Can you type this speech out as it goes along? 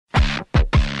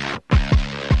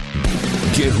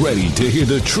Get ready to hear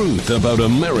the truth about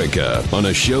America on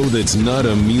a show that's not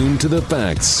immune to the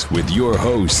facts with your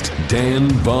host, Dan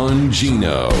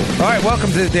Bongino. All right,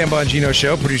 welcome to the Dan Bongino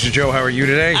Show. Producer Joe, how are you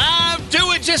today? I'm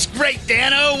doing just great,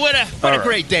 Dano. What a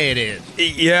great day it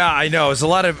is. Yeah, I know. There's a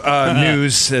lot of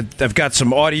news. I've got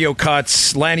some audio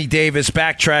cuts. Lanny Davis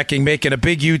backtracking, making a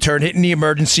big U-turn, hitting the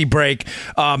emergency brake,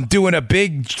 doing a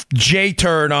big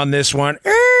J-turn on this one.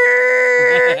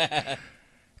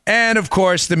 And, of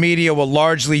course, the media will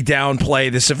largely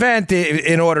downplay this event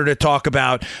in order to talk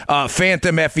about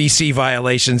phantom FEC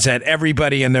violations that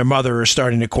everybody and their mother are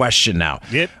starting to question now.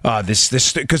 Yep.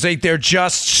 Because they're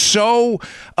just so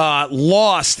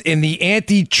lost in the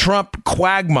anti-Trump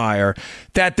quagmire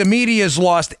that the media has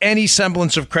lost any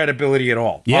semblance of credibility at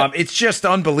all. Yep. It's just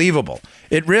unbelievable.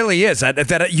 It really is.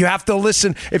 That you have to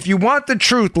listen. If you want the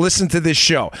truth, listen to this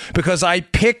show, because I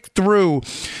pick through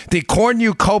the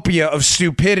cornucopia of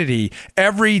stupidity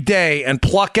every day and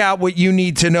pluck out what you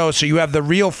need to know so you have the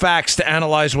real facts to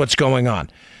analyze what's going on.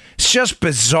 It's just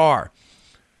bizarre.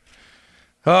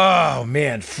 Oh,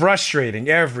 man, frustrating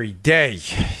every day.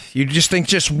 You just think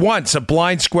just once a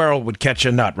blind squirrel would catch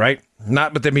a nut, right?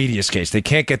 Not with the media's case. They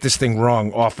can't get this thing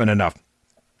wrong often enough.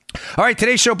 All right,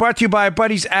 today's show brought to you by our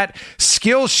buddies at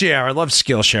Skillshare. I love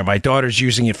Skillshare. My daughter's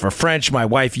using it for French. My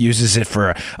wife uses it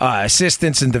for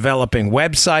assistance in developing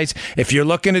websites. If you're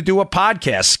looking to do a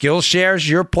podcast, Skillshare is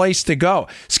your place to go.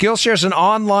 Skillshare is an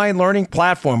online learning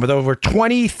platform with over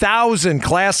 20,000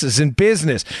 classes in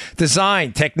business,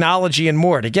 design, technology, and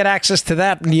more. To get access to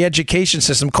that in the education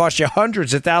system costs you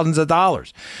hundreds of thousands of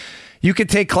dollars. You can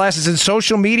take classes in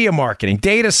social media marketing,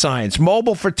 data science,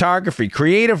 mobile photography,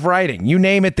 creative writing. You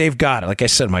name it, they've got it. Like I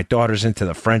said, my daughter's into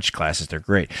the French classes. They're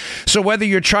great. So whether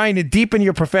you're trying to deepen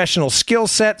your professional skill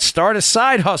set, start a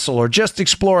side hustle, or just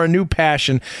explore a new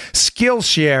passion,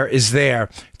 Skillshare is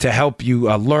there to help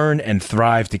you learn and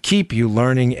thrive, to keep you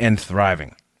learning and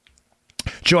thriving.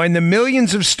 Join the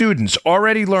millions of students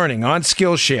already learning on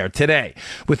Skillshare today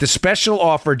with a special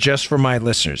offer just for my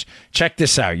listeners. Check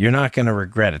this out. You're not going to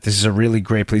regret it. This is a really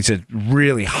great place. It's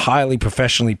really highly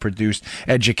professionally produced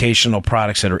educational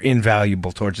products that are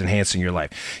invaluable towards enhancing your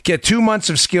life. Get 2 months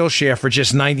of Skillshare for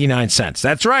just 99 cents.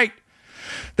 That's right.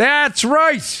 That's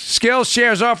right.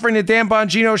 Skillshare is offering the Dan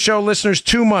Bongino Show listeners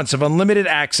 2 months of unlimited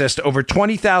access to over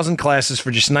 20,000 classes for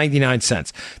just 99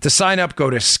 cents. To sign up, go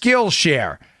to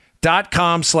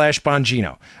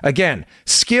Skillshare.com/Bongino. Again,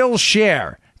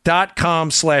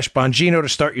 Skillshare.com/Bongino to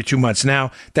start your 2 months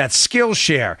now. That's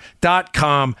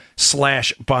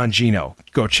Skillshare.com/Bongino.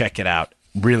 Go check it out.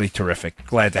 Really terrific.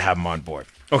 Glad to have them on board.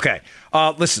 Okay.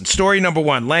 Listen, story number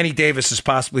one. Lanny Davis is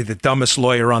possibly the dumbest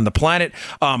lawyer on the planet.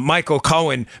 Michael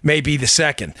Cohen may be the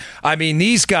second. I mean,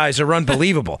 these guys are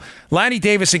unbelievable. Lanny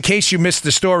Davis, in case you missed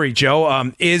the story,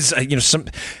 Joe, is,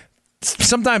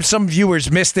 sometimes some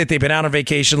viewers missed it. They've been out on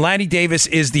vacation. Lanny Davis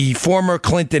is the former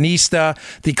Clintonista,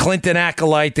 the Clinton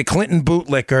acolyte, the Clinton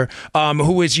bootlicker,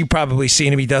 who is, you probably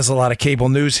seen him. He does a lot of cable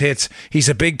news hits. He's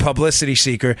a big publicity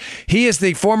seeker. He is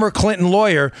the former Clinton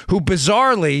lawyer who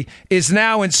bizarrely is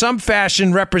now in some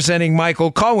fashion representing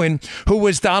Michael Cohen, who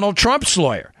was Donald Trump's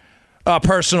lawyer,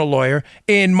 personal lawyer,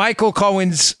 in Michael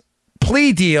Cohen's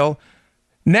plea deal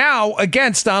now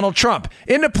against Donald Trump.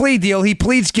 In the plea deal, he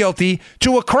pleads guilty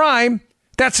to a crime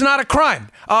that's not a crime.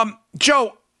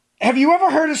 Joe, have you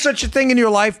ever heard of such a thing in your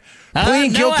life?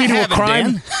 Pleading guilty to a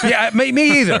crime? Yeah,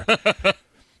 me either.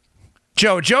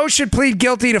 Joe should plead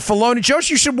guilty to felony. Joe,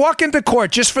 you should walk into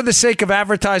court just for the sake of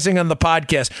advertising on the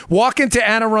podcast. Walk into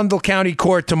Anne Arundel County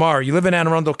Court tomorrow. You live in Anne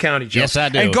Arundel County, Joe. Yes, I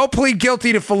do. And go plead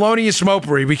guilty to felonious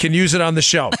mopery. We can use it on the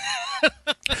show.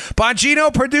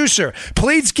 Bongino, producer,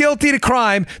 pleads guilty to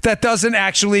crime that doesn't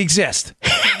actually exist.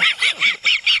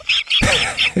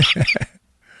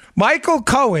 Michael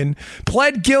Cohen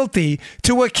pled guilty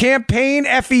to a campaign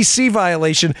FEC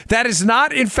violation that is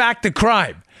not, in fact, a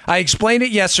crime. I explained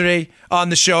it yesterday on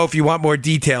the show if you want more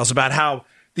details about how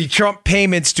the Trump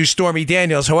payments to Stormy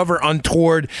Daniels, however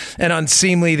untoward and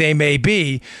unseemly they may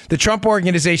be, the Trump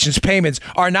organization's payments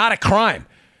are not a crime.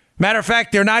 Matter of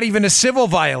fact, they're not even a civil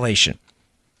violation.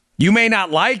 You may not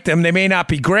like them. They may not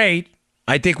be great.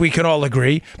 I think we can all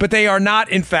agree, but they are not,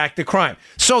 in fact, a crime.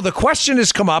 So the question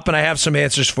has come up, and I have some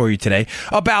answers for you today,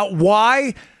 about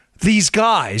why these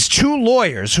guys, two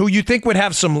lawyers who you think would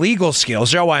have some legal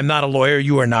skills. Joe, I'm not a lawyer.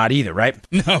 You are not either, right?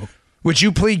 No. Would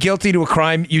you plead guilty to a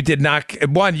crime you did not,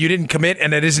 one, you didn't commit,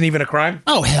 and it isn't even a crime?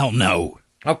 Oh, hell no.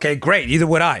 Okay, great. Either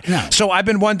would I. No. So I've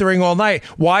been wondering all night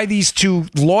why these two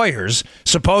lawyers,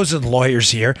 supposed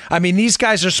lawyers here, I mean, these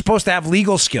guys are supposed to have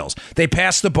legal skills. They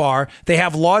passed the bar. They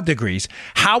have law degrees.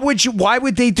 Why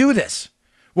would they do this?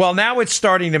 Well, now it's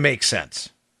starting to make sense.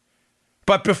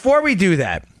 But before we do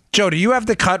that, Joe, do you have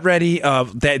the cut ready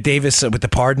of that Davis with the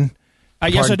pardon?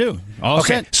 Yes, I do. All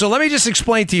set. So let me just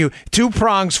explain to you two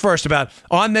prongs first about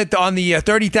on the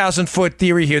 30,000 foot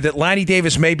theory here that Lanny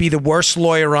Davis may be the worst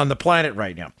lawyer on the planet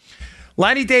right now.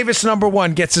 Lanny Davis, number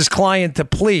one, gets his client to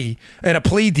plea in a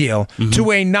plea deal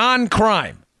to a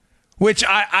non-crime, which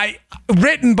I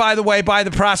written, by the way, by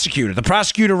the prosecutor. The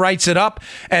prosecutor writes it up,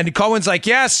 and Cohen's like,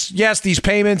 yes, these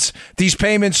payments,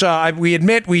 we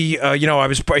admit,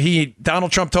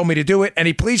 Donald Trump told me to do it, and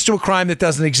he pleads to a crime that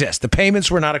doesn't exist. The payments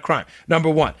were not a crime, number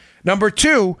one. Number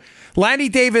two, Lanny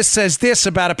Davis says this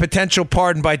about a potential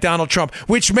pardon by Donald Trump,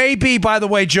 which may be, by the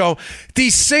way, Joe, the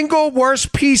single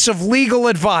worst piece of legal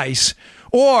advice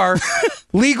or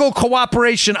legal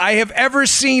cooperation I have ever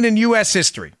seen in U.S.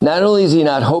 history. Not only is he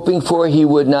not hoping for, he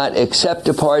would not accept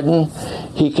a pardon.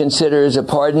 He considers a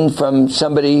pardon from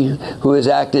somebody who has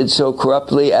acted so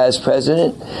corruptly as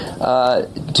president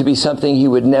to be something he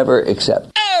would never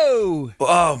accept.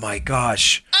 Oh my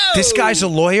gosh. This guy's a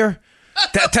lawyer?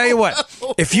 Tell you what,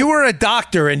 if you were a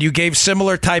doctor and you gave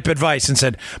similar type advice and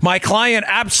said, my client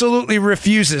absolutely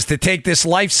refuses to take this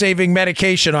life-saving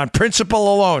medication on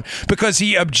principle alone because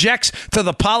he objects to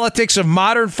the politics of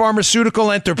modern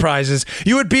pharmaceutical enterprises,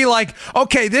 you would be like,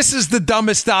 okay, this is the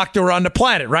dumbest doctor on the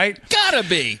planet, right? Gotta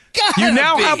be. You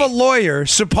now have a lawyer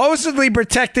supposedly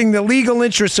protecting the legal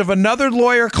interests of another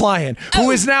lawyer client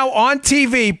who is now on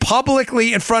TV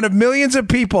publicly in front of millions of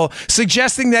people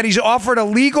suggesting that he's offered a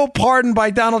legal pardon by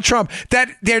Donald Trump, that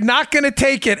they're not going to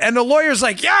take it. And the lawyer's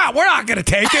like, yeah, we're not going to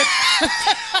take it.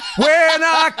 We're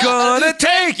not going to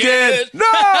take it.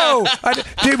 No.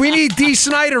 We need Dee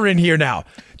Snider in here now.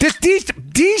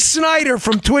 Dee Snider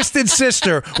from Twisted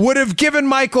Sister would have given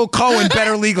Michael Cohen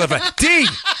better legal advice. D,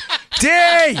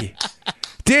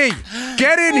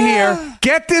 get in here.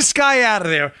 Get this guy out of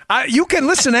there. You can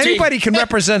listen. Anybody can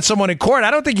represent someone in court. I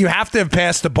don't think you have to have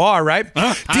passed the bar, right?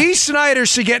 Dee Snider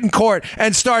should get in court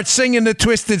and start singing the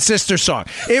Twisted Sister song.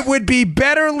 It would be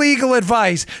better legal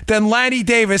advice than Lanny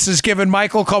Davis has given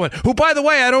Michael Cohen, who, by the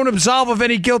way, I don't absolve of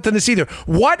any guilt in this either.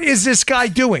 What is this guy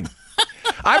doing?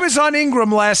 I was on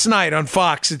Ingram last night on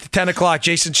Fox at 10 o'clock.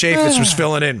 Jason Chaffetz was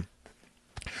filling in,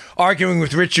 arguing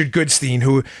with Richard Goodstein,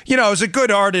 who, is a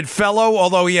good-hearted fellow,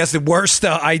 although he has the worst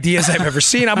ideas I've ever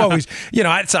seen. I'm always,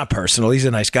 it's not personal. He's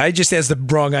a nice guy. He just has the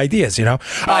wrong ideas,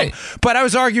 Right. But I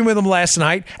was arguing with him last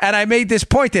night, and I made this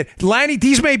point that, Lanny,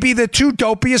 these may be the two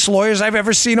dopiest lawyers I've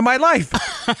ever seen in my life.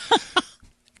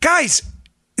 Guys,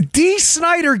 Dee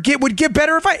Snider would give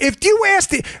better advice. If you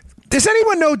asked, does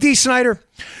anyone know Dee Snider?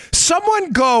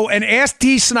 Someone go and ask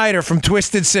Dee Snider from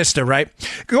Twisted Sister, right?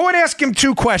 Go and ask him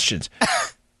two questions.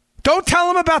 Don't tell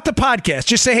him about the podcast.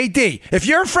 Just say, hey, D, if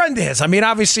you're a friend of his,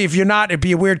 obviously, if you're not, it'd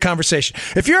be a weird conversation.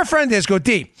 If you're a friend of his, go,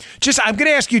 D, I'm going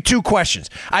to ask you two questions.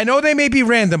 I know they may be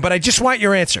random, but I just want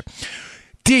your answer.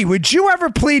 D, would you ever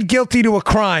plead guilty to a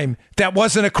crime that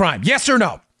wasn't a crime? Yes or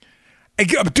no?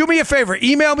 Do me a favor.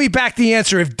 Email me back the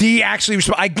answer if D actually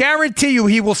responds. I guarantee you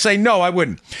he will say, no, I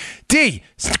wouldn't. D,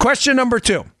 question number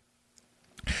two.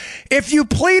 If you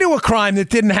plead to a crime that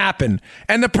didn't happen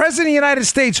and the president of the United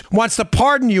States wants to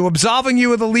pardon you, absolving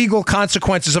you of the legal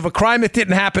consequences of a crime that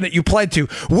didn't happen that you pled to,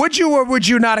 would you or would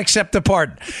you not accept the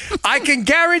pardon? I can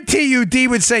guarantee you D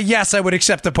would say, yes, I would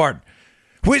accept the pardon.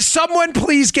 Would someone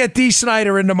please get Dee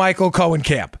Snider into Michael Cohen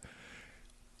camp?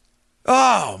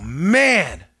 Oh,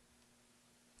 man.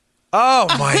 Oh,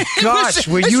 my gosh.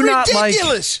 Were you not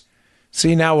ridiculous.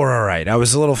 See, now we're all right. I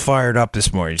was a little fired up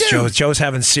this morning. Joe's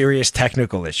having serious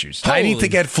technical issues. I need to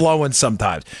get flowing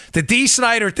sometimes. The Dee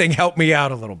Snider thing helped me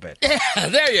out a little bit. Yeah,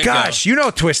 there you go. Gosh, you know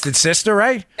Twisted Sister,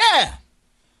 right? Yeah.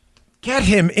 Get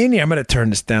him in here. I'm going to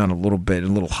turn this down a little bit, a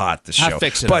little hot, this show. I'll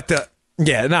fix it But,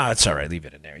 no, it's all right. Leave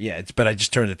it in there. Yeah, but I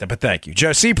just turned it down. But thank you.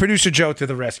 Joe, see, Producer Joe to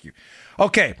the rescue.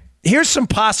 Okay, here's some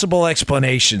possible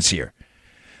explanations here.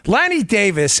 Lanny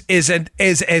Davis is as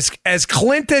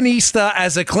Clintonista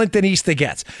as a Clintonista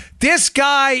gets. This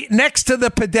guy next to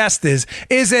the Podestas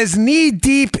is as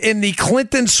knee-deep in the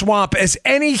Clinton swamp as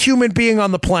any human being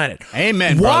on the planet.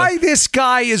 Amen, Why brother. this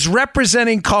guy is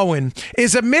representing Cohen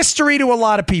is a mystery to a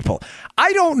lot of people.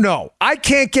 I don't know. I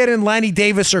can't get in Lanny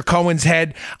Davis or Cohen's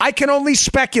head. I can only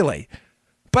speculate.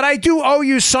 But I do owe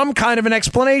you some kind of an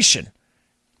explanation.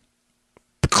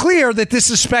 Clear that this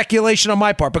is speculation on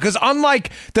my part, because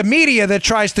unlike the media that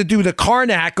tries to do the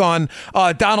Karnak on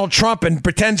Donald Trump and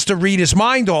pretends to read his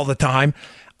mind all the time,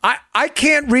 I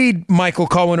can't read Michael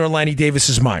Cohen or Lanny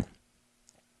Davis's mind.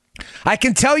 I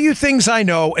can tell you things I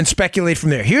know and speculate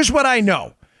from there. Here's what I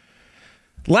know.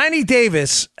 Lanny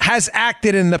Davis has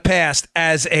acted in the past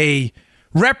as a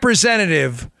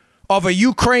representative of a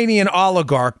Ukrainian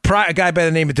oligarch, a guy by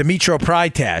the name of Dmytro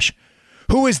Prytash,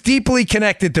 who is deeply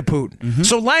connected to Putin. Mm-hmm.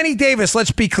 So Lanny Davis,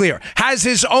 let's be clear, has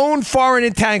his own foreign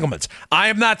entanglements. I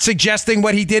am not suggesting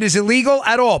what he did is illegal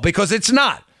at all, because it's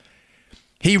not.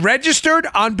 He registered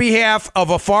on behalf of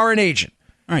a foreign agent.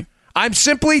 Right. I'm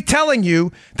simply telling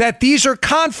you that these are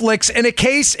conflicts in a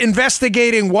case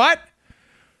investigating what?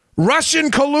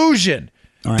 Russian collusion.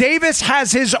 Right. Davis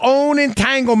has his own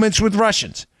entanglements with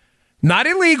Russians. Not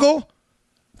illegal,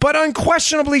 but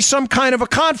unquestionably some kind of a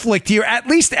conflict here, at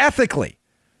least ethically,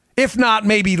 if not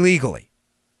maybe legally.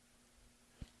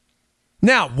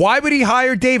 Now, why would he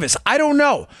hire Davis? I don't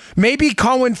know. Maybe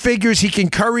Cohen figures he can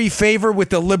curry favor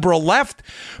with the liberal left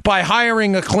by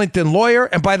hiring a Clinton lawyer.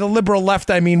 And by the liberal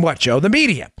left, I mean what, Joe? The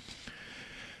media.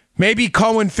 Maybe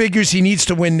Cohen figures he needs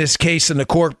to win this case in the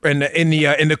court in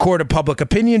the court of public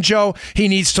opinion, Joe. He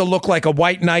needs to look like a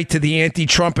white knight to the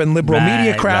anti-Trump and liberal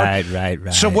media crowd.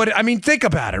 Right. So what? I mean, think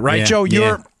about it, right, yeah, Joe?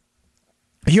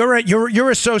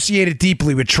 You're associated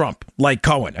deeply with Trump, like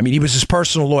Cohen. I mean, he was his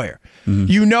personal lawyer.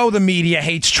 Mm-hmm. You know the media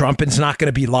hates Trump and it's not going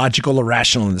to be logical or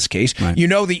rational in this case. Right. You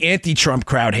know the anti-Trump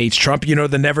crowd hates Trump. You know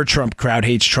the never-Trump crowd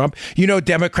hates Trump. You know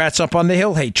Democrats up on the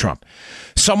Hill hate Trump.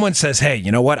 Someone says, hey,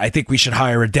 you know what? I think we should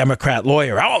hire a Democrat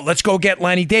lawyer. Oh, let's go get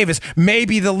Lanny Davis.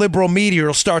 Maybe the liberal media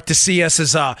will start to see us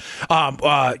as a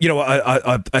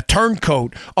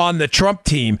turncoat on the Trump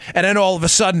team. And then all of a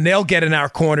sudden they'll get in our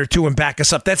corner too and back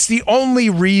us up. That's the only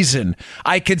reason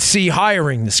I could see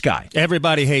hiring this guy.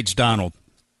 Everybody hates Donald.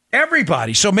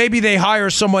 Everybody. So maybe they hire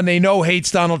someone they know hates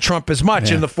Donald Trump as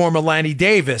much in the form of Lanny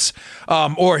Davis,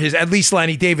 or at least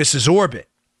Lanny Davis's orbit,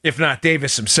 if not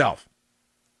Davis himself.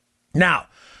 Now,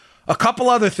 a couple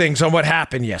other things on what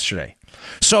happened yesterday.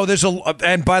 So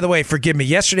and by the way, forgive me,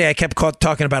 yesterday I kept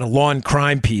talking about a law and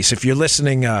crime piece. If you're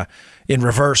listening in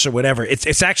reverse or whatever,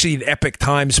 it's actually an Epic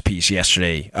Times piece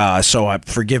yesterday. So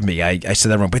forgive me, I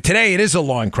said that wrong. But today it is a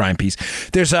law and crime piece.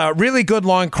 There's a really good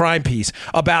law and crime piece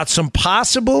about some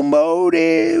possible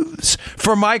motives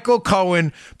for Michael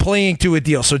Cohen pleading to a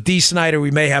deal. So D. Snyder,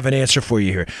 we may have an answer for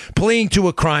you here. Pleading to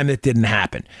a crime that didn't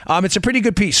happen. It's a pretty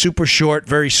good piece, super short,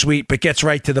 very sweet, but gets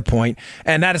right to the point.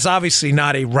 And that is obviously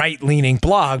not a right-leaning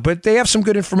blog, but they have some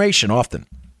good information often.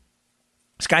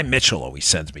 This guy Mitchell always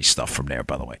sends me stuff from there,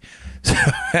 by the way. So,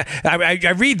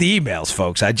 I read the emails,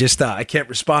 folks. I just I can't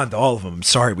respond to all of them. I'm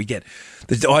sorry.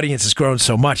 The audience has grown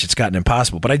so much, it's gotten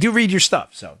impossible. But I do read your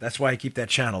stuff, so that's why I keep that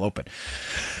channel open.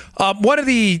 One of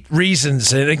the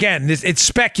reasons, and again, it's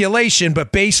speculation,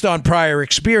 but based on prior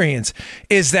experience,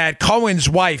 is that Cohen's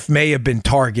wife may have been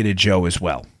targeted, Joe, as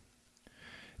well.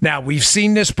 Now, we've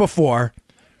seen this before.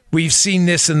 We've seen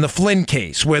this in the Flynn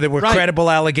case, where there were credible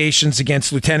allegations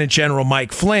against Lieutenant General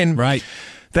Mike Flynn. Right.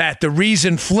 That the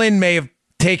reason Flynn may have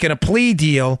taken a plea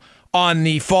deal on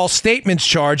the false statements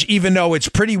charge, even though it's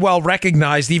pretty well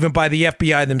recognized, even by the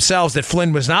FBI themselves, that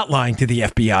Flynn was not lying to the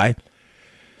FBI.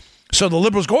 So the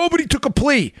liberals go, oh, but he took a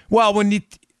plea. Well, when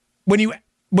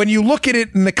you look at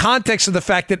it in the context of the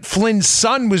fact that Flynn's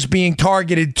son was being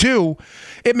targeted too,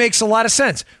 it makes a lot of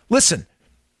sense. Listen.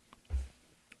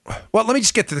 Well, let me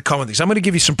just get to the Cohen things. I'm going to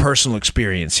give you some personal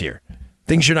experience here.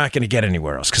 Things you're not going to get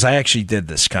anywhere else, because I actually did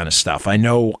this kind of stuff. I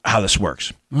know how this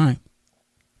works. All right.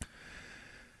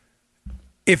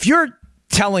 If you're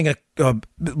telling a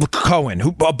Cohen,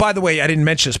 who, by the way, I didn't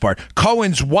mention this part,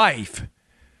 Cohen's wife,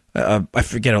 I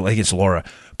forget, I think it's Laura,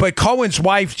 but Cohen's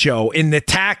wife, Joe, in the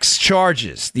tax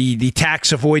charges, the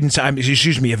tax avoidance,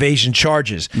 evasion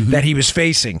charges that he was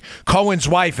facing, Cohen's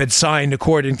wife had signed,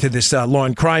 according to this law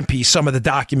and crime piece, some of the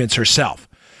documents herself.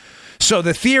 So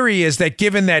the theory is that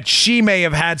given that she may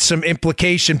have had some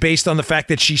implication based on the fact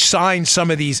that she signed some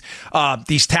of these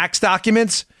tax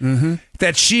documents,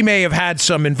 that she may have had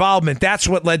some involvement. That's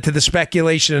what led to the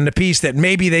speculation in the piece that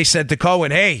maybe they said to Cohen,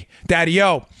 "Hey,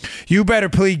 Daddy-O, you better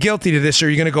plead guilty to this, or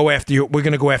you're going to go after we're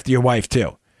going to go after your wife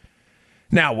too."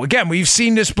 Now, again, we've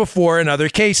seen this before in other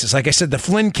cases. Like I said, the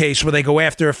Flynn case where they go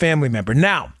after a family member.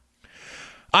 Now,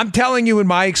 I'm telling you, in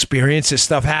my experience, this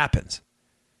stuff happens.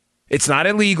 It's not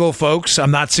illegal, folks.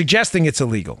 I'm not suggesting it's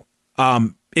illegal.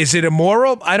 Is it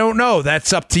immoral? I don't know.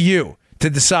 That's up to you to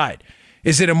decide.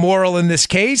 Is it immoral in this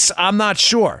case? I'm not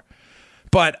sure.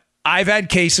 But I've had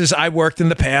cases I worked in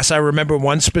the past. I remember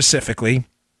one specifically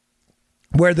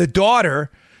where the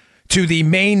daughter to the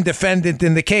main defendant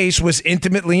in the case was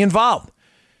intimately involved.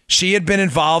 She had been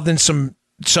involved in some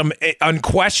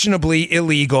unquestionably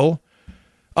illegal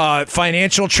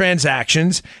financial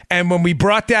transactions, and when we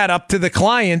brought that up to the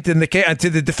client to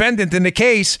the defendant in the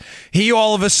case, he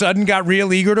all of a sudden got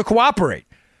real eager to cooperate.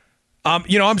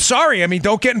 I'm sorry. I mean,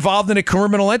 don't get involved in a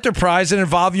criminal enterprise and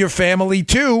involve your family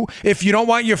too if you don't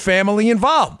want your family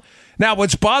involved. Now,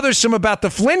 what's bothersome about the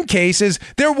Flynn case is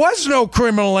there was no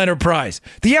criminal enterprise.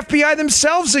 The FBI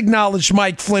themselves acknowledged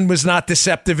Mike Flynn was not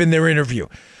deceptive in their interview.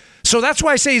 So that's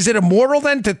why I say, is it immoral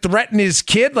then to threaten his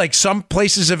kid? Like some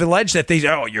places have alleged that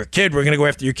your kid, we're going to go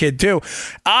after your kid too.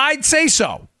 I'd say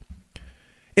so.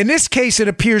 In this case, it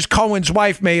appears Cohen's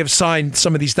wife may have signed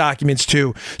some of these documents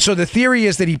too. So the theory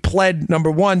is that he pled, number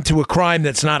one, to a crime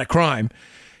that's not a crime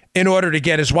in order to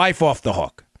get his wife off the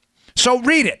hook. So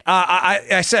read it.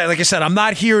 I said, I'm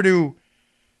not here to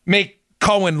make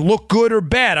Cohen look good or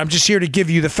bad. I'm just here to give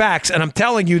you the facts. And I'm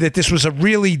telling you that this was a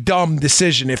really dumb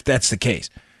decision if that's the case.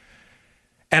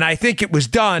 And I think it was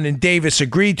done, and Davis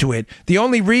agreed to it. The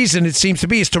only reason it seems to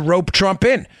be is to rope Trump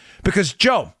in. Because,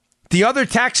 Joe, the other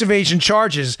tax evasion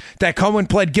charges that Cohen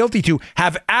pled guilty to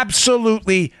have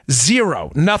absolutely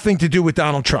nothing to do with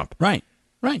Donald Trump. Right.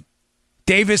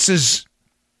 Davis is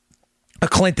a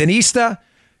Clintonista.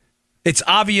 It's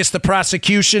obvious the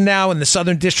prosecution now in the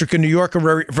Southern District of New York, a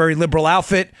very, very liberal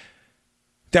outfit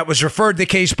that was referred the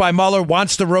case by Mueller,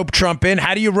 wants to rope Trump in.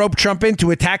 How do you rope Trump into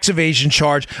a tax evasion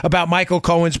charge about Michael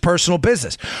Cohen's personal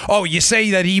business? Oh, you say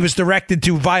that he was directed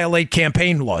to violate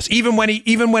campaign laws, even when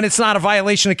it's not a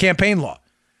violation of campaign law.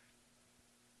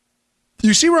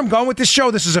 You see where I'm going with this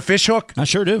show? This is a fish hook. I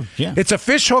sure do. Yeah. It's a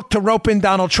fish hook to rope in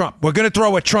Donald Trump. We're going to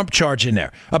throw a Trump charge in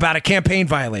there about a campaign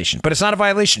violation, but it's not a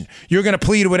violation. You're going to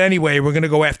plead to it anyway. We're going to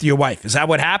go after your wife. Is that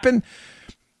what happened?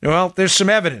 Well, there's some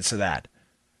evidence of that.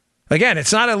 Again,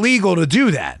 it's not illegal to do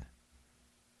that.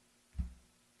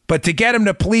 But to get him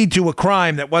to plead to a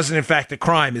crime that wasn't in fact a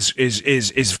crime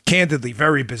is candidly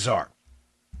very bizarre.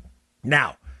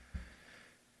 Now,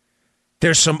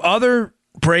 there's some other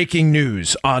breaking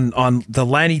news on the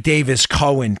Lanny Davis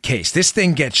Cohen case. This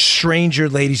thing gets stranger,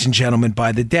 ladies and gentlemen,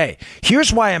 by the day.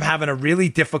 Here's why I'm having a really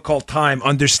difficult time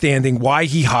understanding why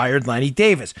he hired Lanny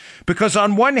Davis. Because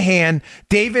on one hand,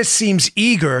 Davis seems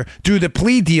eager through the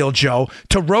plea deal, Joe,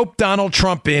 to rope Donald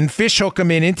Trump in, fishhook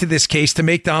him into this case to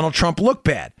make Donald Trump look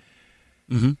bad.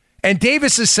 Mm-hmm. And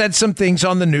Davis has said some things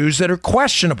on the news that are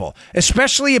questionable,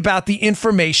 especially about the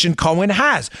information Cohen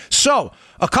has. So,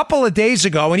 a couple of days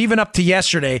ago, and even up to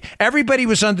yesterday, everybody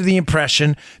was under the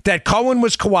impression that Cohen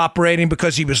was cooperating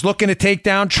because he was looking to take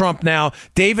down Trump now.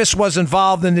 Davis was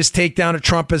involved in this takedown of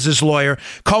Trump as his lawyer.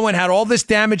 Cohen had all this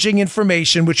damaging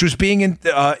information, which was being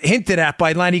hinted at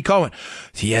by Lanny Cohen.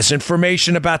 He has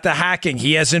information about the hacking.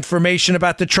 He has information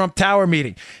about the Trump Tower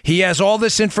meeting. He has all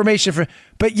this information.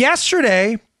 But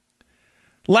yesterday,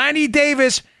 Lanny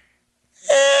Davis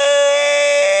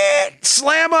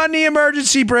slam on the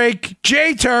emergency brake,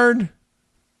 J-turn,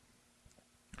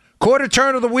 quarter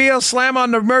turn of the wheel, slam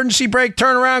on the emergency brake,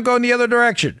 turn around, go in the other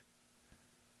direction.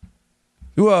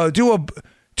 Do a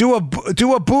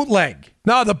bootleg.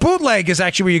 No, the bootleg is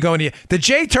actually where you go in the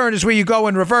J-turn is where you go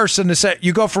in reverse, and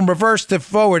you go from reverse to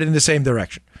forward in the same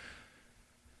direction.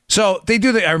 So they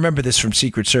do I remember this from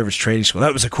Secret Service training school.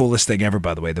 That was the coolest thing ever,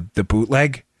 by the way, the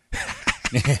bootleg.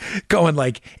 Going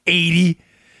like 80.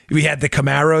 We had the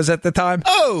Camaros at the time.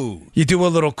 Oh! You do a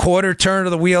little quarter turn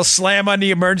of the wheel, slam on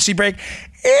the emergency brake.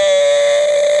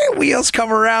 Wheels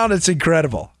come around. It's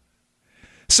incredible.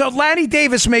 So Lanny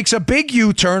Davis makes a big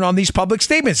U-turn on these public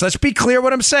statements. Let's be clear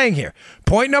what I'm saying here.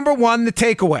 Point number one, the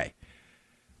takeaway.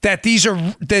 That these are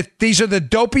the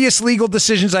dopiest legal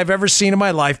decisions I've ever seen in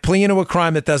my life, pleading to a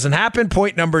crime that doesn't happen.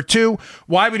 Point number two,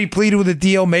 why would he plead with a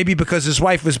deal? Maybe because his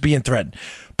wife was being threatened.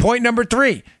 Point number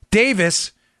three,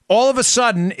 Davis, all of a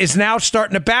sudden, is now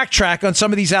starting to backtrack on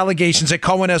some of these allegations that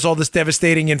Cohen has all this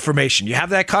devastating information. You have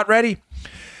that cut ready?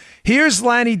 Here's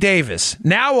Lanny Davis,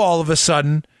 now all of a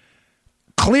sudden,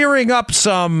 clearing up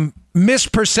some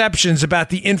misperceptions about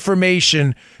the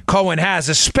information Cohen has,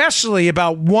 especially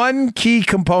about one key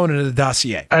component of the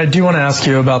dossier. I do want to ask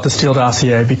you about the Steele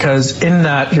dossier, because in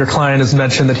that your client has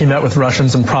mentioned that he met with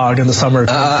Russians in Prague in the summer of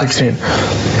 2016.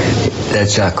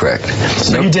 That's not correct.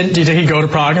 So did he go to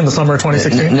Prague in the summer of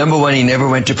 2016? Number one, he never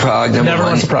went to Prague.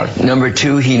 Went to Prague. Number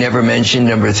two, he never mentioned.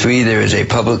 Number three, there is a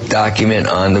public document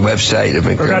on the website of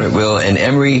McDermott, Will, and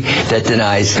Emery that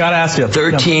denies. Gotta ask you.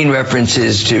 13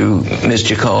 references to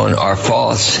Mr. Cohen are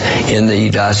false in the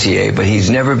dossier, but he's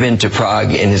never been to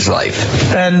Prague in his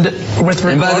life. And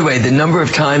by the way, the number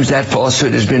of times that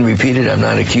falsehood has been repeated, I'm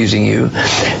not accusing you,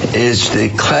 is the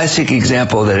classic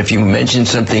example that if you mention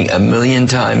something a million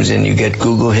times and you get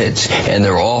Google hits and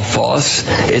they're all false,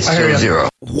 it's still zero.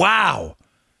 Wow.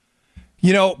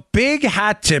 You know, big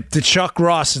hat tip to Chuck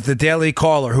Ross at the Daily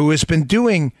Caller, who has been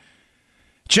doing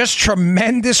just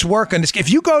tremendous work on this. If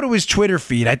you go to his Twitter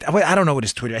feed, I don't know what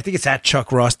his Twitter, I think it's at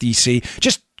Chuck Ross DC.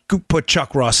 Just put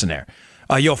Chuck Ross in there.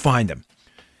 You'll find him.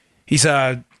 He's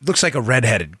a looks like a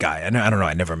redheaded guy. I don't know.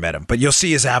 I never met him, but you'll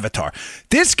see his avatar.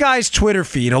 This guy's Twitter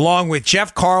feed, along with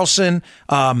Jeff Carlson,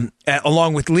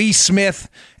 along with Lee Smith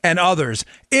and others,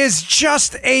 is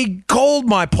just a gold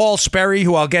mine. Paul Sperry,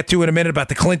 who I'll get to in a minute about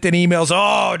the Clinton emails.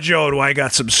 Oh, Joe, do I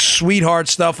got some sweetheart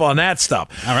stuff on that stuff.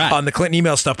 All right. On the Clinton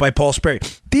email stuff by Paul Sperry.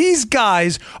 These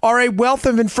guys are a wealth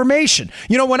of information.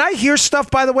 You know, when I hear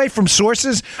stuff, by the way, from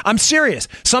sources, I'm serious.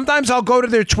 Sometimes I'll go to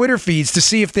their Twitter feeds to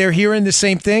see if they're hearing the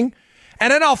same thing,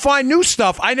 and then I'll find new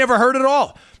stuff I never heard at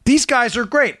all. These guys are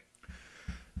great.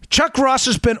 Chuck Ross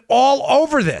has been all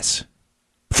over this.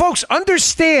 Folks,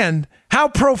 understand how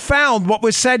profound what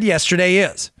was said yesterday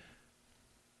is.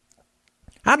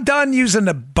 I'm done using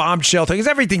the bombshell thing, because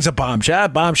everything's a bombshell.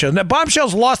 Bombshell. Now,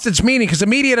 bombshell's lost its meaning because the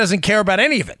media doesn't care about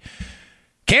any of it.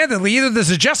 Candidly, either does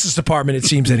the Justice Department, it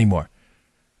seems, anymore.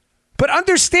 But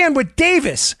understand what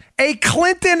Davis, a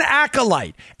Clinton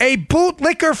acolyte, a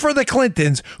bootlicker for the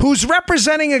Clintons, who's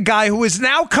representing a guy who is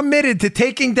now committed to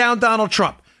taking down Donald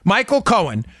Trump, Michael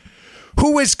Cohen,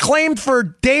 who has claimed for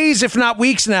days, if not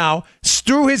weeks now,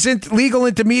 through his legal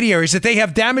intermediaries that they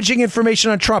have damaging information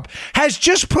on Trump, has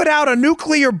just put out a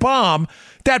nuclear bomb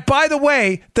that, by the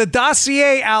way, the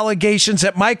dossier allegations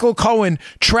that Michael Cohen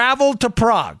traveled to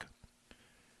Prague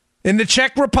in the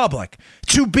Czech Republic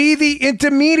to be the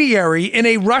intermediary in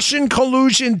a Russian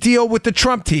collusion deal with the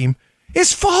Trump team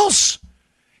is false.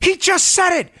 He just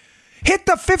said it. Hit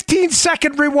the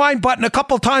 15-second rewind button a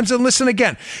couple times and listen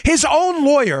again. His own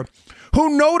lawyer,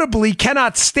 who notably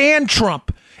cannot stand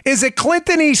Trump, is a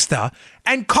Clintonista,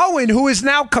 and Cohen, who is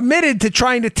now committed to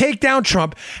trying to take down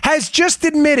Trump, has just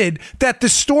admitted that the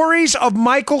stories of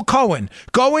Michael Cohen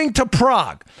going to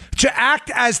Prague to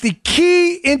act as the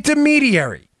key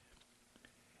intermediary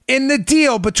in the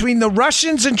deal between the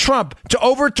Russians and Trump to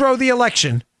overthrow the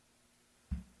election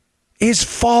is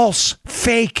false,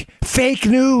 fake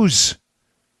news.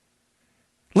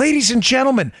 Ladies and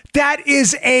gentlemen, that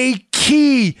is a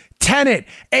key tenet,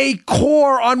 a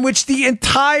core on which the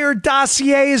entire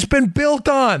dossier has been built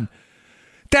on.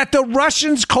 That the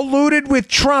Russians colluded with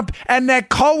Trump and that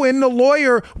Cohen, the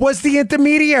lawyer, was the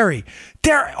intermediary.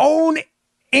 Their own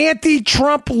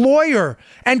anti-Trump lawyer,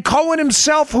 and Cohen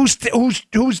himself,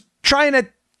 who's trying to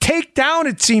take down,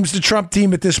 it seems, the Trump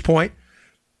team at this point,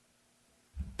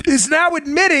 is now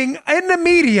admitting in the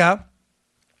media,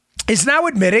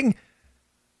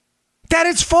 that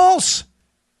it's false.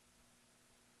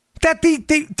 That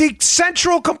the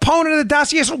central component of the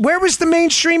dossier, where was the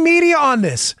mainstream media on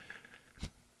this?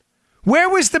 Where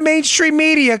was the mainstream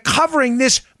media covering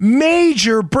this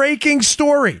major breaking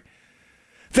story?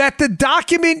 That the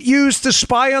document used to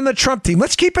spy on the Trump team,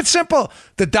 let's keep it simple.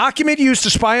 The document used to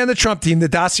spy on the Trump team, the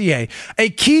dossier, a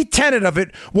key tenet of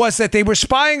it was that they were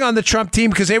spying on the Trump team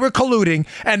because they were colluding,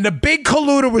 and the big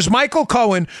colluder was Michael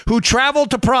Cohen, who traveled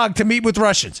to Prague to meet with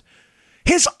Russians.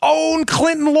 His own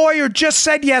Clinton lawyer just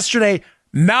said yesterday,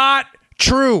 not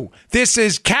true. This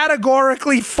is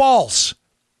categorically false.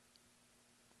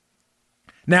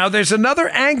 Now, there's another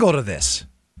angle to this.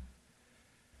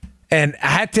 And a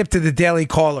hat tip to the Daily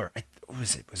Caller.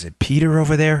 Was it Peter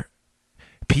over there?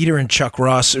 Peter and Chuck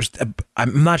Ross.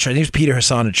 I'm not sure. I think it was Peter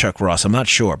Hassan and Chuck Ross. I'm not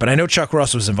sure. But I know Chuck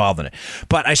Ross was involved in it.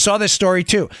 But I saw this story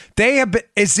too.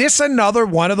 Is this another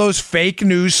one of those fake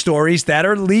news stories that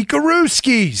are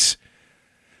leakarooskies?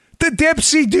 The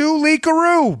dipsy-do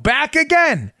leakaroo. Back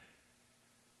again.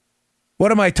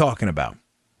 What am I talking about?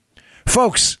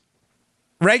 Folks,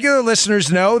 regular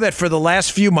listeners know that for the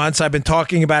last few months, I've been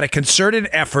talking about a concerted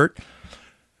effort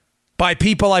by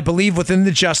people, I believe, within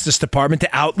the Justice Department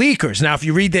to out leakers. Now, if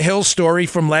you read the Hill story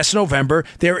from last November,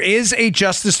 there is a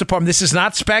Justice Department. This is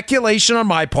not speculation on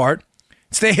my part.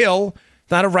 It's the Hill,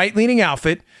 not a right-leaning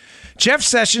outfit. Jeff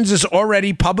Sessions has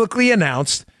already publicly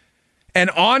announced an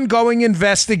ongoing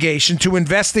investigation to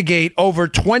investigate over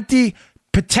 20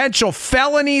 potential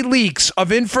felony leaks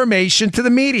of information to the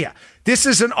media. This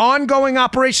is an ongoing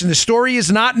operation. The story is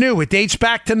not new. It dates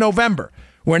back to November.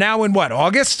 We're now in what,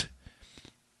 August?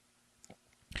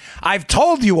 I've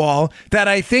told you all that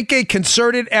I think a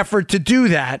concerted effort to do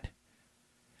that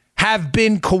have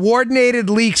been coordinated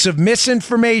leaks of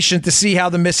misinformation to see how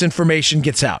the misinformation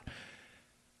gets out.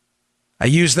 I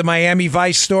use the Miami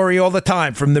Vice story all the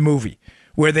time from the movie,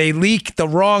 where they leak the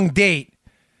wrong date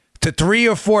to 3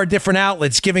 or 4 different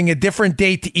outlets, giving a different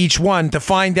date to each one to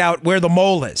find out where the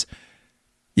mole is.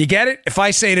 You get it? If I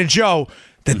say to Joe,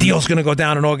 the deal's going to go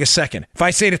down on August 2nd. If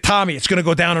I say to Tommy, it's going to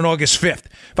go down on August 5th.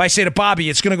 If I say to Bobby,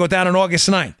 it's going to go down on August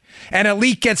 9th. And a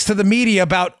leak gets to the media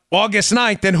about August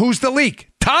 9th, then who's the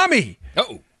leak? Tommy.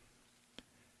 Oh.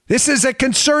 This is a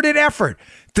concerted effort.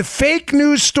 The fake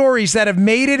news stories that have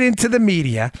made it into the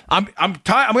media. I'm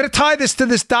going to tie this to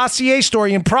this dossier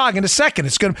story in Prague in a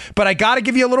second. But I got to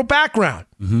give you a little background.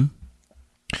 Mm-hmm.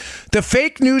 The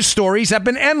fake news stories have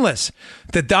been endless.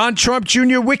 The Don Trump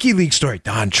Jr. WikiLeaks story.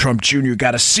 Don Trump Jr.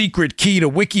 got a secret key to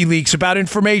WikiLeaks about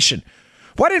information.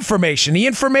 What information? The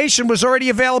information was already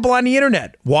available on the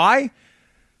internet. Why?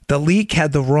 The leak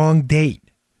had the wrong date.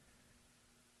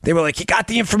 They were like, he got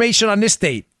the information on this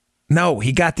date. No,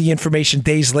 he got the information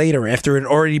days later after it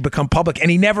had already become public, and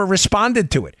he never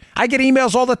responded to it. I get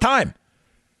emails all the time.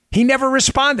 He never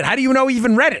responded. How do you know he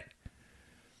even read it?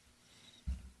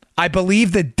 I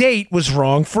believe the date was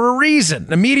wrong for a reason.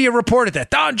 The media reported that.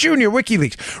 Don Jr.,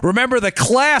 WikiLeaks. Remember the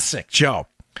classic, Joe.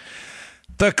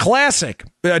 The classic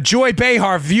Joy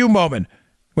Behar View moment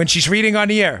when she's reading on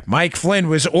the air. Mike Flynn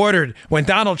was ordered when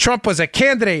Donald Trump was a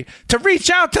candidate to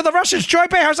reach out to the Russians. Joy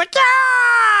Behar's like, yeah.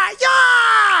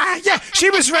 She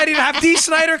was ready to have Dee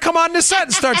Snider come on the set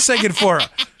and start singing for her.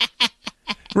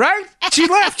 Right? She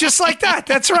left just like that.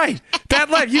 That's right. That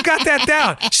left. You got that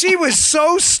down. She was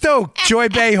so stoked, Joy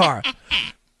Behar.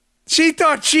 She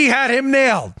thought she had him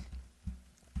nailed.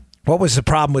 What was the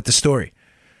problem with the story?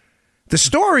 The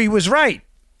story was right.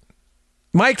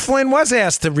 Mike Flynn was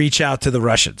asked to reach out to the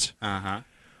Russians.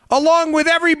 Along with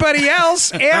everybody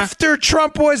else after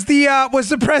Trump was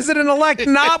the president-elect,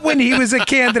 not when he was a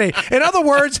candidate. In other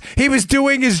words, he was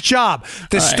doing his job.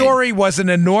 The story was an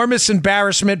enormous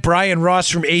embarrassment. Brian Ross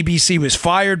from ABC was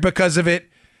fired because of it.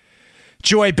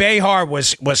 Joy Behar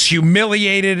was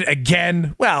humiliated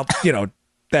again. Well,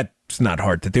 that's not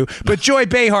hard to do. But Joy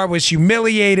Behar was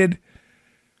humiliated.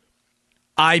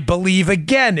 I believe,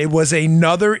 again, it was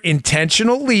another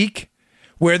intentional leak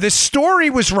where the story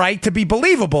was right to be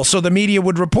believable, so the media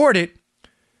would report it.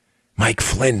 Mike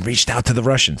Flynn reached out to the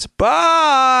Russians.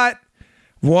 But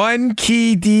one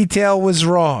key detail was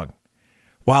wrong.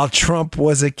 While Trump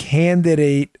was a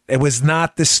candidate, it was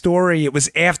not the story. It was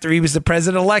after he was the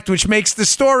president-elect, which makes the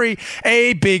story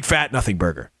a big fat nothing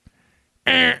burger.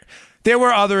 There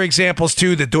were other examples,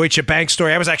 too. The Deutsche Bank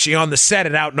story. I was actually on the set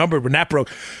at Outnumbered when that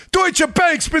broke. Deutsche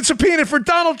Bank's been subpoenaed for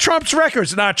Donald Trump's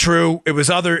records. Not true.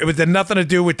 It had nothing to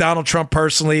do with Donald Trump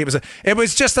personally. It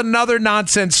was just another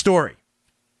nonsense story.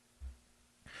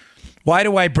 Why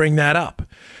do I bring that up?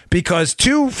 Because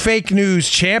two fake news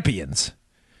champions,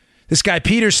 this guy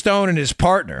Peter Stone and his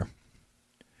partner,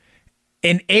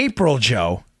 in April,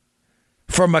 Joe,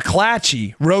 from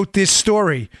McClatchy, wrote this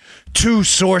story. Two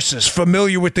sources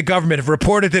familiar with the government have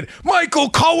reported that Michael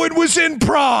Cohen was in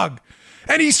Prague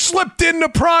and he slipped into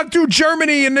Prague through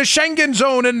Germany in the Schengen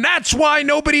zone, and that's why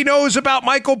nobody knows about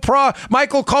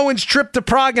Michael Cohen's trip to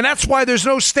Prague, and that's why there's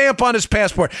no stamp on his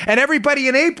passport. And everybody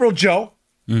in April, Joe.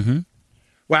 Mm-hmm.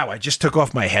 Wow, I just took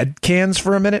off my head cans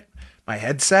for a minute, my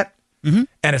headset, and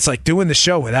it's like doing the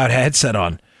show without a headset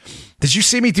on. Did you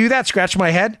see me do that? Scratch my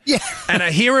head? Yeah. And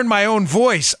I hear in my own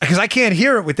voice, because I can't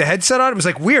hear it with the headset on. It was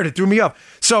like weird. It threw me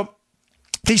off. So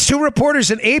these two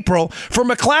reporters in April for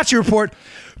McClatchy report,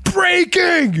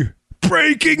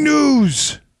 breaking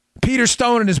news. Peter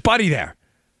Stone and his buddy there.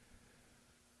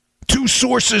 Two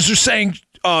sources are saying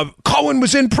Cohen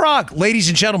was in Prague. Ladies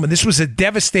and gentlemen, this was a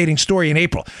devastating story in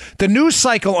April. The news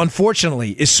cycle,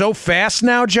 unfortunately, is so fast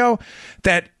now, Joe,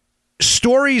 that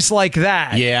stories like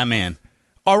that. Yeah, man.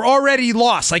 Are already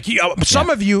lost. Like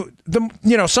some of you,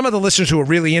 some of the listeners who are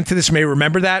really into this may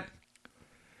remember that.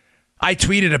 I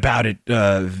tweeted about it,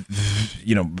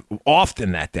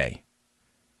 often that day.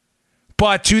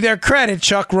 But to their credit,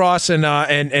 Chuck Ross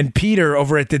and Peter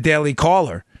over at the Daily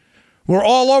Caller were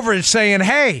all over it saying,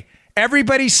 "Hey,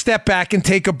 everybody step back and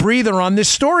take a breather on this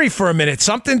story for a minute.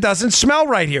 Something doesn't smell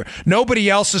right here. Nobody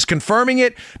else is confirming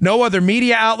it. No other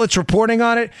media outlets reporting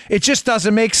on it. It just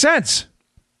doesn't make sense."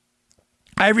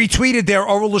 I retweeted their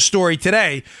oral story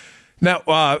today,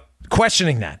 now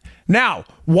questioning that. Now,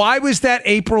 why was that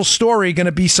April story going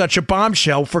to be such a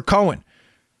bombshell for Cohen?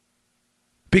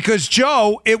 Because,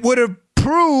 Joe, it would have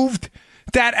proved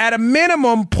that at a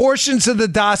minimum, portions of the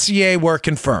dossier were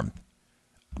confirmed.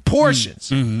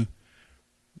 Portions. Mm-hmm.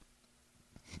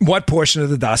 What portion of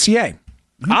the dossier?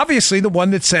 Mm-hmm. Obviously, the one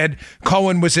that said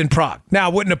Cohen was in Prague. Now,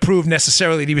 it wouldn't have proved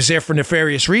necessarily that he was there for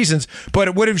nefarious reasons, but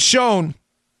it would have shown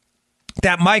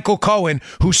that Michael Cohen,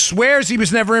 who swears he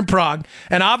was never in Prague,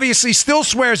 and obviously still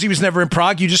swears he was never in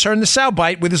Prague, you just heard in the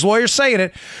soundbite with his lawyer saying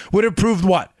it, would have proved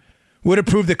what? Would have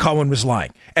proved that Cohen was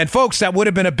lying. And folks, that would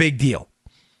have been a big deal.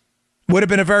 Would have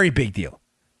been a very big deal.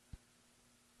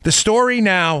 The story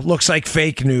now looks like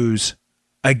fake news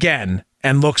again,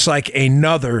 and looks like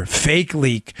another fake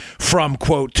leak from,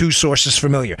 quote, two sources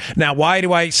familiar. Now, why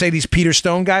do I say these Peter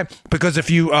Stone guy? Because if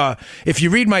you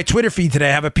read my Twitter feed today,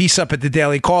 I have a piece up at the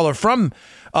Daily Caller from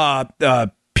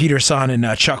Peter Son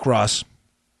and Chuck Ross,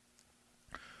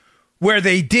 where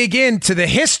they dig into the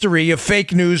history of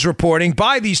fake news reporting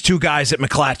by these two guys at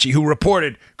McClatchy who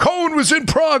reported Cohen was in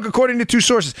Prague, according to two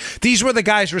sources. These were the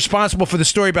guys responsible for the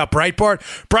story about Breitbart.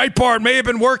 Breitbart may have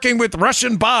been working with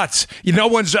Russian bots.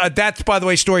 That's, by the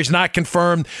way, story is not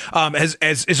confirmed, as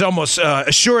is almost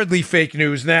assuredly fake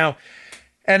news now.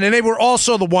 And then they were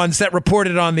also the ones that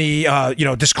reported on the,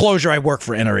 disclosure. I work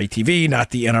for NRA TV, not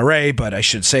the NRA, but I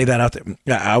should say that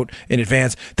out in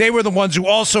advance. They were the ones who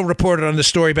also reported on the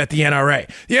story about the NRA.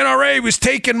 The NRA was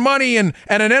taking money, and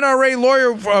an NRA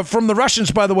lawyer from the Russians,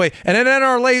 by the way, and an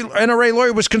NRA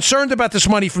lawyer was concerned about this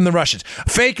money from the Russians.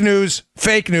 Fake news.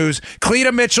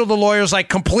 Cleta Mitchell, the lawyer, is like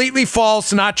completely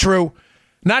false, not true.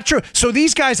 Not true. So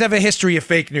these guys have a history of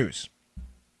fake news.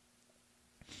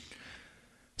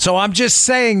 So I'm just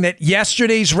saying that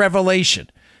yesterday's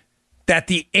revelation that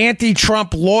the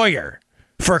anti-Trump lawyer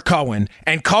for Cohen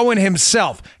and Cohen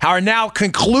himself are now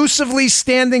conclusively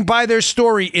standing by their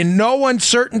story in no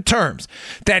uncertain terms,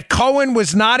 that Cohen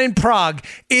was not in Prague,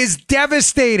 is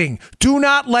devastating. Do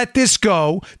not let this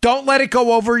go. Don't let it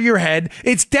go over your head.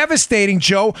 It's devastating,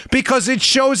 Joe, because it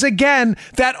shows again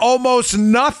that almost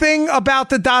nothing about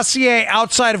the dossier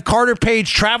outside of Carter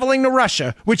Page traveling to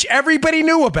Russia, which everybody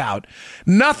knew about,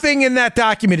 nothing in that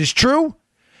document is true,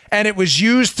 and it was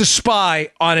used to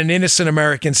spy on an innocent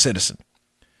American citizen.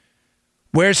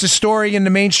 Where's the story in the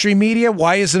mainstream media?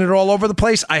 Why isn't it all over the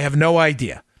place? I have no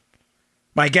idea.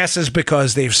 My guess is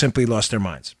because they've simply lost their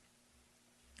minds.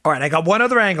 All right, I got one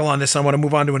other angle on this. I want to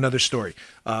move on to another story.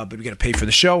 But we got to pay for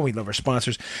the show. We love our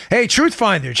sponsors. Hey, Truth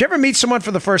Finder, did you ever meet someone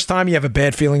for the first time? You have a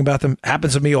bad feeling about them?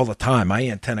 Happens to me all the time. My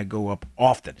antenna go up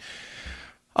often.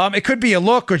 It could be a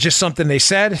look or just something they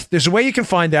said. There's a way you can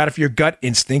find out if your gut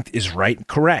instinct is right and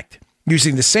correct,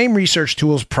 using the same research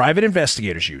tools private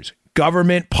investigators use.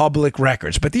 Government public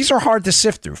records. But these are hard to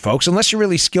sift through, folks, unless you're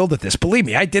really skilled at this. Believe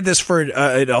me, I did this for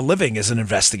a living as an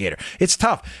investigator. It's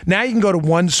tough. Now you can go to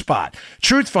one spot.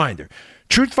 Truth Finder.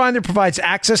 Truth Finder provides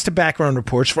access to background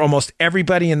reports for almost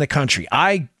everybody in the country.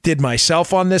 I did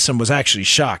myself on this and was actually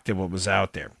shocked at what was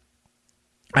out there.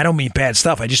 I don't mean bad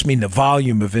stuff. I just mean the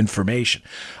volume of information.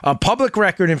 Public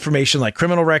record information like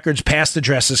criminal records, past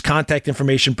addresses, contact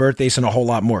information, birthdays, and a whole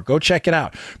lot more. Go check it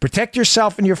out. Protect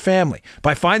yourself and your family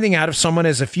by finding out if someone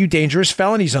has a few dangerous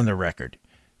felonies on their record.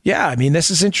 Yeah, I mean,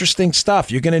 this is interesting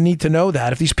stuff. You're going to need to know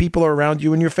that if these people are around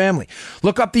you and your family.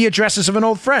 Look up the addresses of an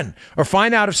old friend or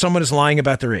find out if someone is lying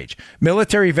about their age.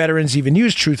 Military veterans even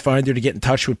use Truthfinder to get in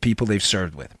touch with people they've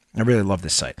served with. I really love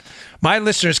this site. My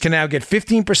listeners can now get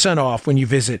 15% off when you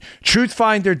visit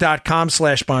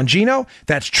truthfinder.com/Bongino.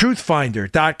 That's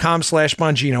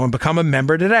truthfinder.com/Bongino and become a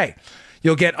member today.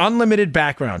 You'll get unlimited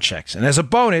background checks. And as a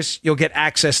bonus, you'll get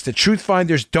access to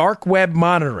Truthfinder's dark web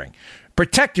monitoring.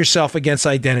 Protect yourself against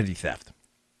identity theft.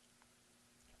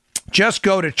 Just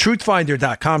go to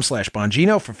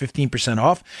truthfinder.com/Bongino for 15%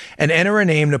 off and enter a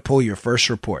name to pull your first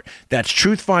report. That's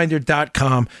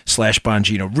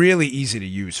truthfinder.com/Bongino. Really easy to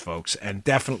use, folks, and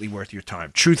definitely worth your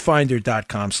time.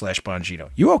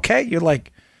 Truthfinder.com/Bongino. You okay? You're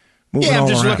like moving all around.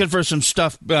 Yeah, I'm just looking for some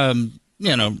stuff,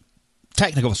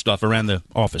 technical stuff around the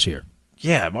office here.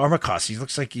 Yeah, Armacost, he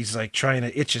looks like he's like trying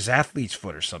to itch his athlete's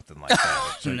foot or something like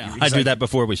that. So no, I do that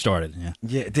before we started.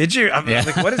 Yeah, did you? I'm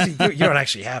like, what does he do? You don't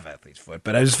actually have athlete's foot,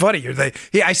 but it was funny. You're like,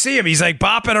 I see him. He's like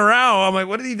bopping around. I'm like,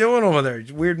 what is he doing over there?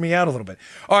 It's weirded me out a little bit.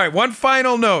 All right, one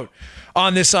final note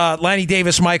on this Lanny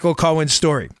Davis, Michael Cohen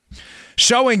story.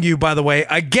 Showing you, by the way,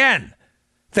 again,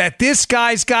 that this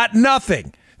guy's got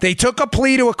nothing. They took a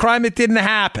plea to a crime that didn't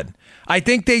happen. I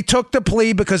think they took the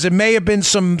plea because it may have been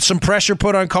some pressure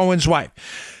put on Cohen's wife.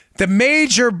 The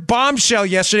major bombshell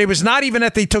yesterday was not even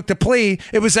that they took the plea.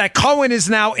 It was that Cohen is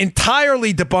now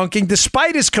entirely debunking,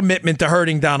 despite his commitment to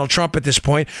hurting Donald Trump at this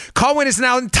point, Cohen is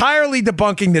now entirely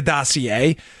debunking the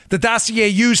dossier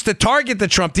used to target the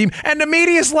Trump team, and the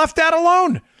media's left that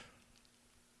alone.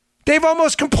 They've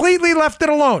almost completely left it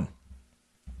alone.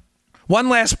 One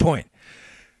last point.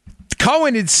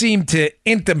 Cohen had seemed to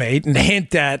intimate and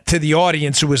hint at to the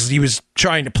audience he was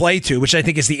trying to play to, which I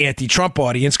think is the anti-Trump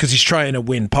audience, because he's trying to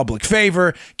win public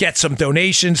favor, get some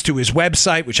donations to his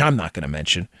website, which I'm not going to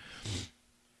mention,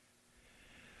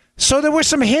 So there were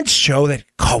some hints, Joe, that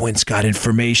Cohen's got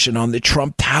information on the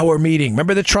Trump Tower meeting.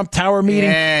 Remember the Trump Tower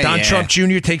meeting? Don Trump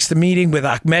Jr. takes the meeting with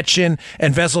Akhmetshin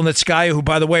and Veselnitskaya, who,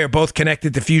 by the way, are both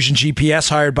connected to Fusion GPS,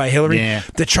 hired by Hillary. Yeah.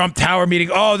 The Trump Tower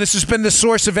meeting. Oh, this has been the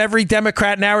source of every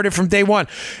Democrat narrative from day one.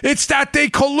 It's that they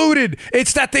colluded.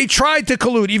 It's that they tried to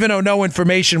collude, even though no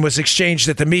information was exchanged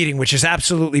at the meeting, which is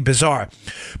absolutely bizarre.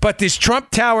 But this Trump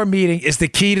Tower meeting is the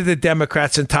key to the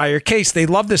Democrats' entire case. They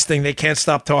love this thing. They can't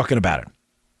stop talking about it.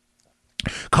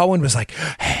 Cohen was like,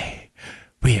 hey,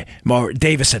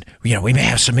 Davis said, we may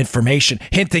have some information,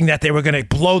 hinting that they were going to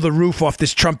blow the roof off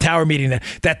this Trump Tower meeting,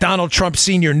 that Donald Trump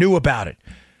Sr. knew about it,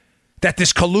 that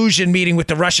this collusion meeting with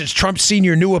the Russians, Trump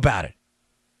Sr. knew about it.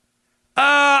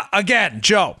 Again,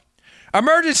 Joe,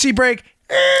 emergency brake,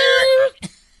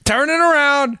 turning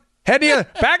around, heading,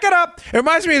 back it up. It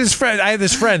reminds me of this friend. I have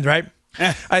this friend, right?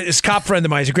 This cop friend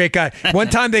of mine. He's a great guy. One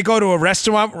time they go to a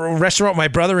restaurant with my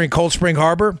brother in Cold Spring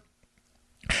Harbor.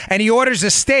 And he orders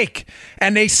a steak,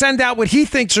 and they send out what he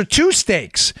thinks are 2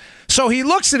 steaks. So he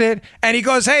looks at it, and he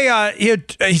goes, hey,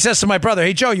 he says to my brother,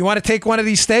 hey, Joe, you want to take one of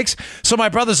these steaks? So my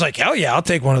brother's like, hell yeah, I'll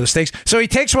take one of the steaks. So he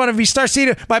takes one of them, he starts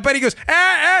eating it. My buddy goes,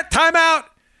 time out.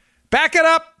 Back it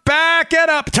up. Back it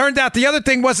up. Turned out the other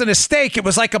thing wasn't a steak. It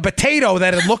was like a potato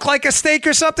that it looked like a steak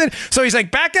or something. So he's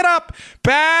like, back it up.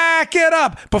 Back it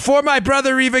up. Before my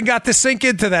brother even got to sink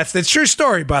into that. It's a true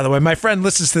story, by the way. My friend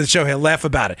listens to the show. He'll laugh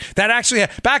about it. That actually,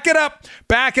 back it up.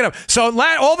 Back it up. So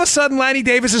all of a sudden, Lanny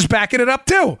Davis is backing it up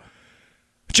too.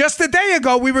 Just a day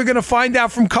ago, we were going to find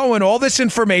out from Cohen all this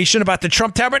information about the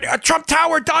Trump Tower. Trump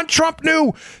Tower, Don Trump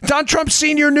knew. Don Trump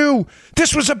Sr. knew.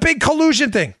 This was a big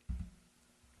collusion thing.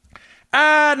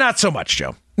 Not so much,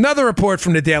 Joe. Another report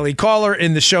from the Daily Caller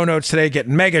in the show notes today,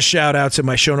 getting mega shout-outs in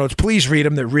my show notes. Please read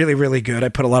them. They're really, really good. I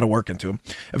put a lot of work into them.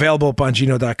 Available at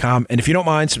Bongino.com. And if you don't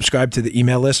mind, subscribe to the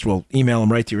email list. We'll email them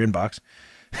right to your inbox.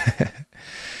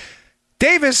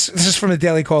 Davis, this is from the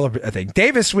Daily Caller, I think.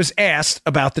 Davis was asked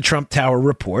about the Trump Tower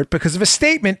report because of a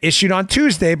statement issued on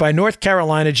Tuesday by North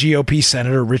Carolina GOP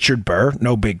Senator Richard Burr,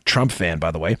 no big Trump fan,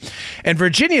 by the way, and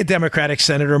Virginia Democratic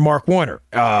Senator Mark Warner.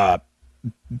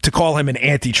 To call him an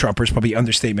anti-Trumper is probably the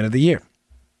understatement of the year.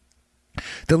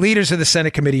 The leaders of the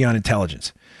Senate Committee on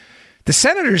Intelligence. The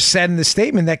senators said in the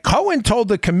statement that Cohen told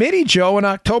the committee, Joe, in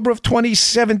October of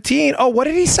 2017, what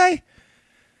did he say?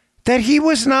 That he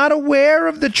was not aware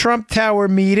of the Trump Tower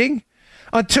meeting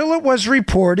until it was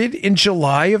reported in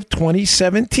July of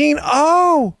 2017.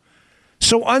 Oh,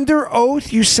 so under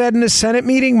oath, you said in a Senate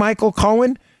meeting, Michael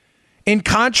Cohen, in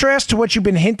contrast to what you've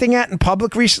been hinting at in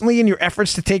public recently in your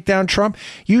efforts to take down Trump,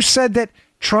 you said that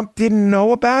Trump didn't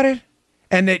know about it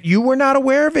and that you were not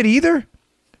aware of it either?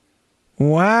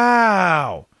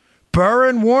 Wow. Burr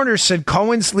and Warner said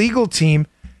Cohen's legal team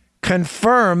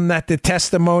confirmed that the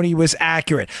testimony was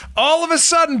accurate. All of a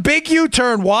sudden, big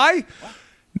U-turn. Why?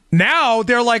 Now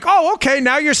they're like, oh, okay,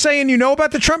 now you're saying you know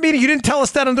about the Trump meeting? You didn't tell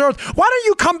us that on the oath. Why don't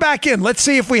you come back in? Let's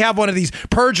see if we have one of these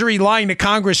perjury, lying to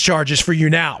Congress charges for you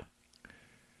now.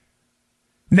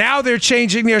 Now they're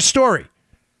changing their story.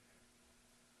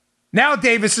 Now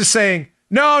Davis is saying,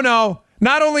 no,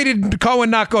 not only did Cohen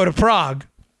not go to Prague,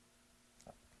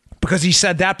 because he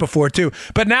said that before too,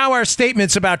 but now our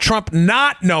statements about Trump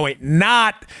not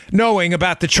knowing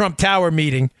about the Trump Tower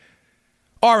meeting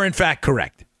are in fact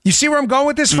correct. You see where I'm going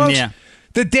with this, folks? Yeah.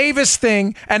 The Davis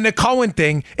thing and the Cohen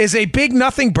thing is a big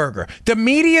nothing burger. The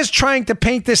media is trying to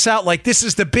paint this out like this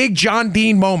is the big John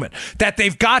Dean moment, that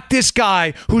they've got this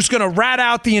guy who's going to rat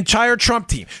out the entire Trump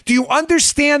team. Do you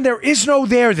understand there is no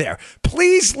there?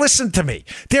 Please listen to me.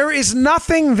 There is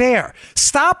nothing there.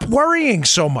 Stop worrying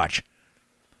so much.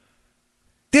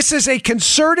 This is a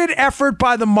concerted effort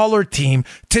by the Mueller team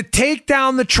to take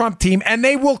down the Trump team, and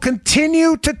they will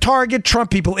continue to target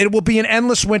Trump people. It will be an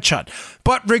endless witch hunt.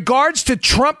 But regards to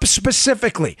Trump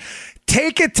specifically,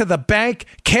 take it to the bank,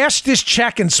 cash this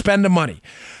check, and spend the money.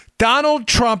 Donald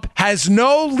Trump has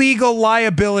no legal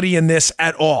liability in this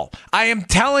at all. I am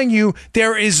telling you,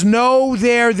 there is no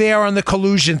there on the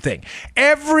collusion thing.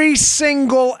 Every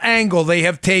single angle they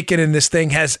have taken in this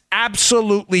thing has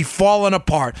absolutely fallen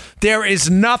apart. There is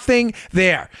nothing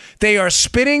there. They are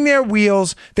spinning their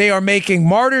wheels. They are making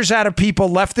martyrs out of people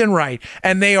left and right.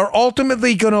 And they are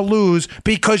ultimately going to lose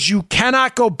because you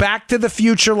cannot go back to the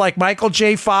future like Michael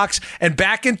J. Fox and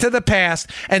back into the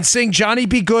past and sing Johnny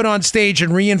B. Good on stage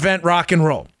and reinvent rock and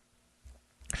roll.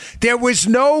 There was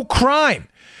no crime.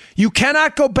 You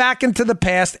cannot go back into the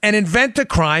past and invent a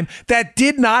crime that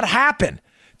did not happen.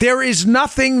 There is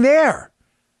nothing there.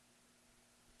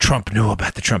 Trump knew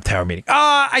about the Trump Tower meeting.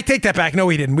 I take that back. No,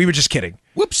 he didn't. We were just kidding.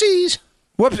 Whoopsies.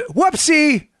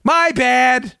 Whoopsie. My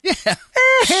bad.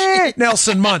 Yeah.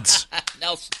 Nelson Muntz.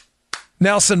 Nelson.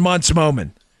 Nelson Muntz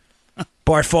moment.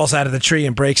 Bart falls out of the tree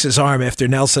and breaks his arm after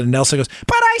Nelson, and Nelson goes,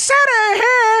 "But I said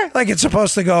it," like it's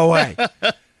supposed to go away.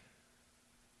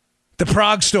 The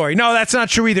Prague story. No, that's not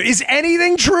true either. Is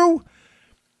anything true?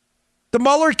 The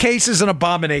Mueller case is an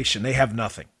abomination. They have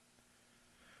nothing.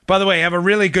 By the way, I have a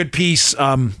really good piece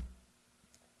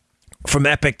from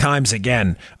Epic Times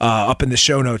again, up in the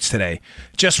show notes today,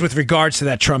 just with regards to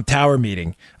that Trump Tower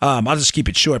meeting. I'll just keep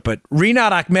it short, but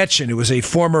Rinat Akhmetshin, who was a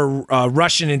former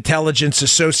Russian intelligence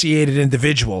associated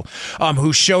individual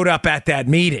who showed up at that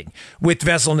meeting with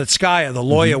Veselnitskaya, the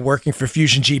lawyer working for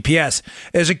Fusion GPS,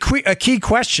 is a key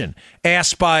question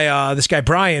asked by this guy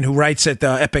Brian, who writes at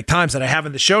the Epic Times, that I have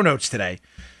in the show notes today.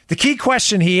 The key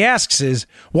question he asks is,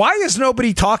 why is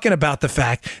nobody talking about the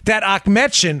fact that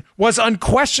Akhmetshin was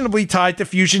unquestionably tied to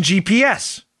Fusion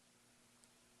GPS?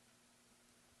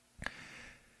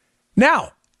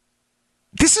 Now,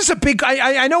 this is a big...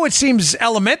 I know it seems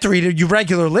elementary to you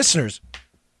regular listeners,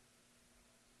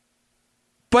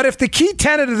 but if the key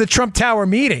tenet of the Trump Tower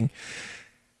meeting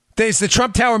is the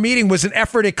Trump Tower meeting was an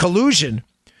effort at collusion,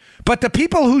 but the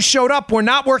people who showed up were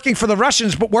not working for the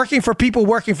Russians, but working for people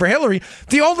working for Hillary,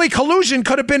 the only collusion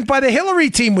could have been by the Hillary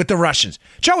team with the Russians.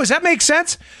 Joe, does that make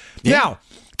sense? Yeah. Now,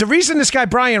 the reason this guy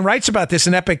Brian writes about this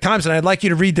in Epic Times, and I'd like you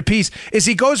to read the piece, is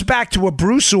he goes back to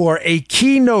a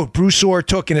keynote Bruce Orr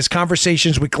took in his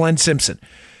conversations with Glenn Simpson.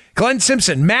 Glenn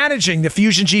Simpson managing the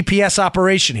Fusion GPS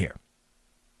operation here.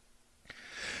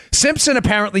 Simpson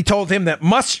apparently told him that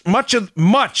much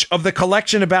of the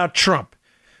collection about Trump,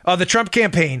 the Trump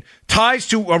campaign, ties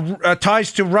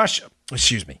to Russia.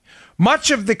 Excuse me.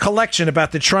 Much of the collection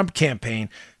about the Trump campaign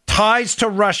ties to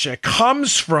Russia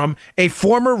comes from a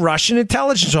former Russian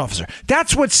intelligence officer.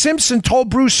 That's what Simpson told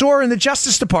Bruce Orr in the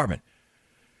Justice Department.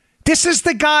 This is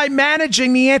the guy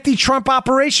managing the anti-Trump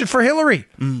operation for Hillary.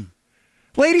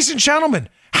 Ladies and gentlemen,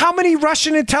 how many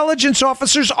Russian intelligence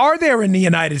officers are there in the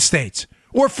United States?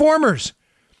 Or formers?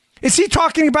 Is he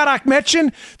talking about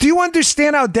Akhmetshin? Do you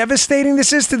understand how devastating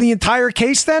this is to the entire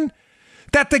case then?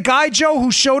 That the guy, Joe,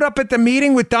 who showed up at the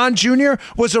meeting with Don Jr.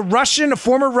 was a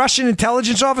former Russian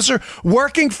intelligence officer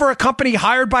working for a company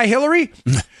hired by Hillary?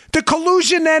 The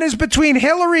collusion then is between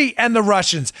Hillary and the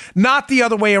Russians, not the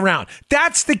other way around.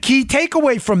 That's the key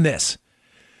takeaway from this.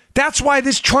 That's why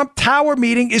this Trump Tower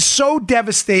meeting is so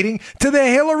devastating to the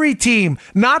Hillary team,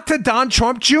 not to Don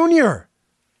Trump Jr.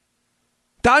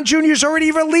 Don Jr.'s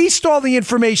already released all the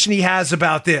information he has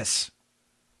about this.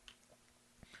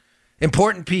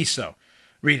 Important piece, though.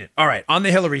 Read it. All right, on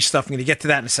the Hillary stuff, I'm going to get to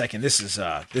that in a second. This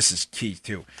is key,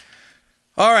 too.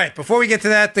 All right, before we get to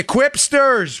that, the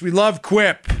Quipsters. We love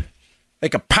Quip.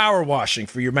 Like a power washing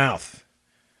for your mouth.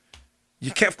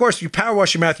 Of course, if you power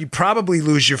wash your mouth, you probably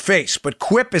lose your face, but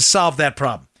Quip has solved that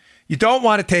problem. You don't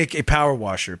want to take a power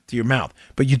washer to your mouth,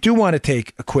 but you do want to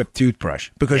take a Quip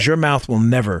toothbrush because your mouth will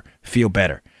never feel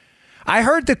better. I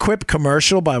heard the Quip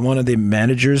commercial by one of the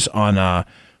managers on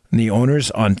the owners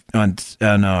on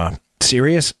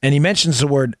Sirius, and he mentions the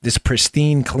word this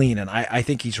pristine clean, and I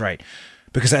think he's right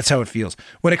because that's how it feels.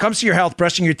 When it comes to your health,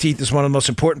 brushing your teeth is one of the most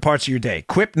important parts of your day.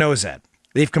 Quip knows that.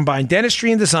 They've combined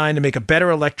dentistry and design to make a better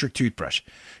electric toothbrush.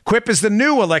 Quip is the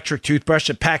new electric toothbrush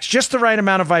that packs just the right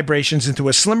amount of vibrations into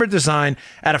a slimmer design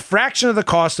at a fraction of the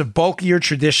cost of bulkier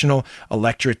traditional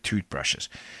electric toothbrushes.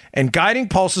 And guiding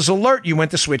pulses alert you when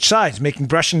to switch sides, making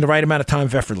brushing the right amount of time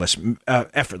effortless.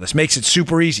 Makes it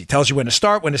super easy. Tells you when to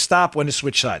start, when to stop, when to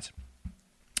switch sides.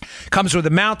 Comes with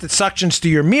a mount that suctions to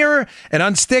your mirror and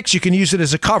unsticks. You can use it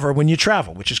as a cover when you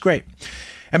travel, which is great.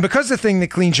 And because the thing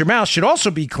that cleans your mouth should also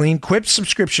be clean, Quip's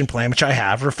subscription plan, which I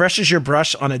have, refreshes your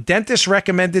brush on a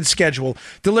dentist-recommended schedule,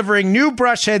 delivering new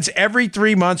brush heads every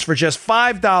 3 months for just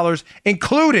 $5,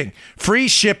 including free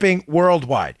shipping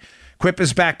worldwide. Quip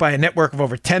is backed by a network of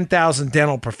over 10,000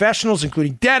 dental professionals,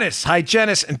 including dentists,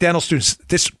 hygienists, and dental students.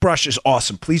 This brush is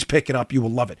awesome. Please pick it up. You will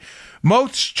love it.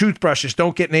 Most toothbrushes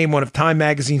don't get named one of Time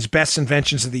Magazine's best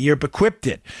inventions of the year, but Quip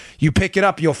did. You pick it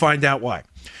up, you'll find out why.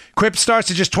 Quip starts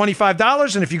at just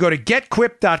 $25, and if you go to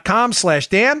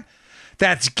getquip.com/Dan,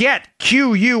 that's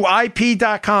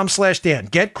getquip.com/Dan,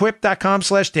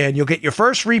 getquip.com/Dan, you'll get your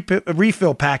first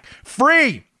refill pack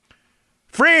free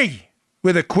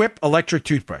with a Quip electric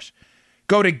toothbrush.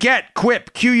 Go to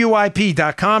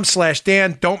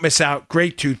getquip.com/Dan. Don't miss out.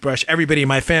 Great toothbrush. Everybody in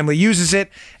my family uses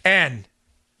it, and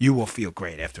you will feel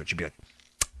great afterwards. You'll be like,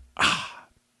 ah.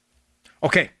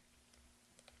 Okay.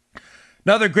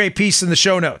 Another great piece in the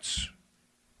show notes,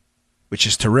 which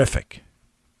is terrific.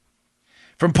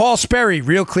 From Paul Sperry,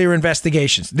 Real Clear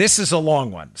Investigations. This is a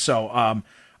long one, so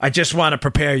I just want to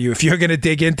prepare you. If you're going to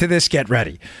dig into this, get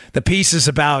ready. The piece is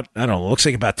about, I don't know, looks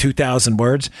like about 2,000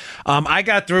 words. I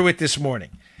got through it this morning.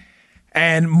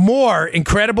 And more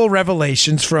incredible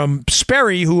revelations from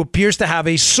Sperry, who appears to have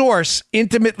a source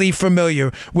intimately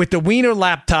familiar with the Wiener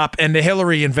laptop and the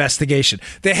Hillary investigation.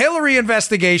 The Hillary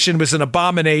investigation was an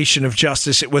abomination of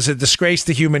justice. It was a disgrace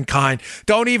to humankind.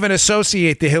 Don't even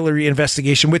associate the Hillary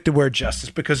investigation with the word justice,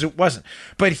 because it wasn't.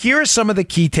 But here are some of the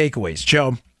key takeaways,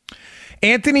 Joe.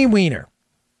 Anthony Weiner,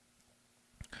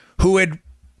 who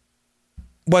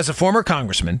was a former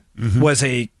congressman, was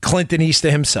a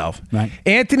Clintonista himself. Right.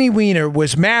 Anthony Weiner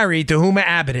was married to Huma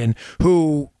Abedin,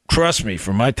 who, trust me,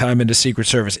 from my time in the Secret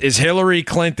Service, is Hillary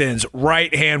Clinton's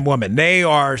right-hand woman. They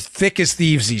are thick as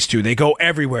thieves, these two. They go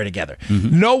everywhere together.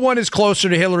 No one is closer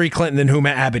to Hillary Clinton than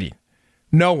Huma Abedin.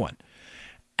 No one.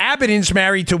 Abedin's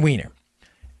married to Weiner.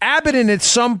 Abedin, at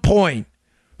some point,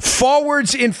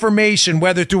 forwards information,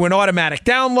 whether through an automatic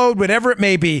download, whatever it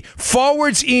may be,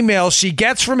 forwards emails she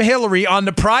gets from Hillary on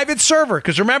the private server.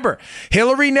 Because remember,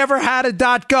 Hillary never had a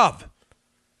 .gov.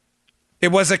 It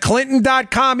was a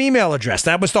Clinton.com email address.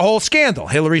 That was the whole scandal,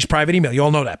 Hillary's private email. You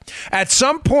all know that. At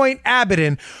some point,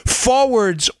 Abedin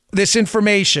forwards this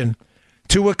information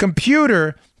to a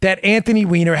computer that Anthony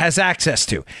Weiner has access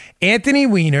to. Anthony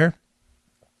Weiner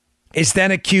is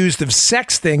then accused of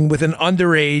sexting with an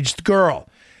underage girl.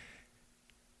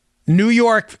 New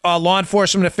York law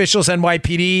enforcement officials,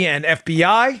 NYPD and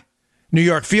FBI, New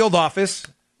York field office,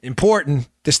 important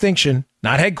distinction,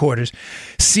 not headquarters,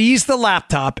 seized the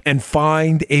laptop and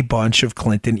find a bunch of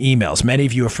Clinton emails. Many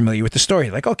of you are familiar with the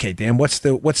story. Like, okay, Dan, what's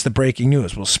the breaking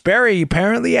news? Well, Sperry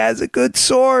apparently has a good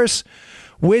source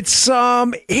with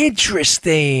some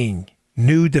interesting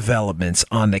new developments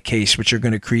on the case, which are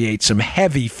going to create some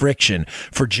heavy friction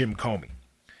for Jim Comey.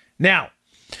 Now,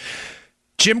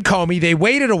 Jim Comey, they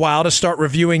waited a while to start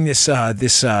reviewing this.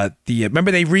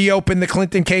 Remember they reopened the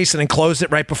Clinton case and then closed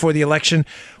it right before the election.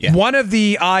 Yeah. One of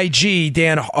the IG,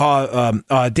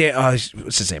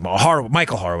 what's his name?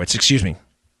 Michael Horowitz, excuse me.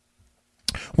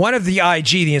 One of the IG,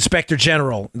 the Inspector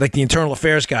General, like the Internal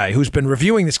Affairs guy who's been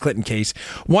reviewing this Clinton case,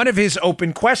 one of his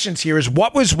open questions here is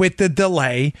what was with the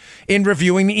delay in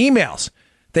reviewing the emails?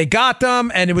 They got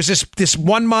them, and it was this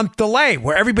 1 month delay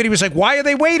where everybody was like, why are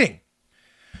they waiting?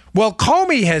 Well,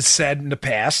 Comey has said in the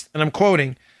past, and I'm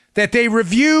quoting, that they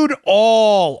reviewed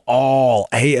all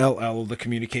ALL, the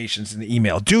communications in the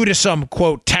email, due to some,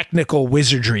 quote, technical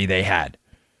wizardry they had.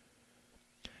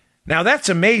 Now, that's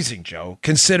amazing, Joe,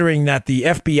 considering that the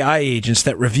FBI agents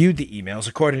that reviewed the emails,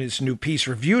 according to this new piece,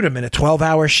 reviewed them in a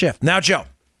 12-hour shift. Now, Joe.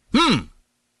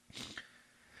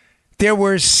 There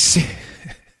were...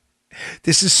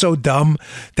 This is so dumb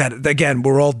that, again,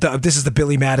 we're all dumb. This is the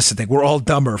Billy Madison thing. We're all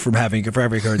dumber for having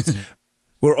heard.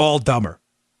 We're all dumber.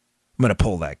 I'm going to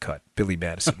pull that cut. Billy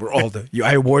Madison. We're all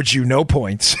I award you no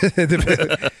points.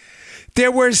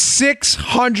 There were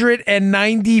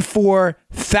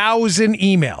 694,000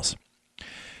 emails.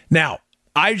 Now,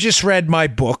 I just read my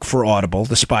book for Audible,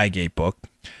 the Spygate book.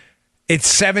 It's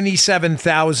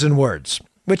 77,000 words,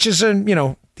 which is a,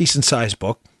 decent-sized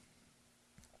book.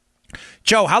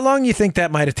 Joe, how long do you think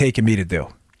that might have taken me to do?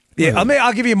 Yeah,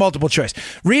 I'll give you a multiple choice.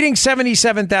 Reading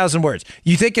 77,000 words.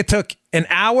 You think it took an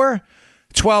hour,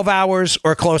 12 hours,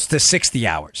 or close to 60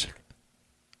 hours?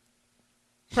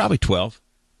 Probably 12.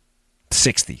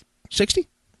 60. 60?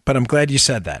 But I'm glad you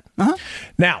said that.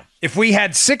 Now, if we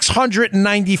had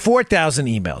 694,000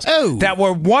 emails that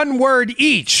were one word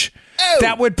each,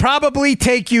 that would probably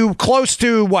take you close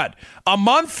to, what, a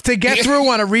month to get through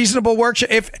on a reasonable workshop?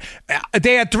 If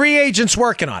they had 3 agents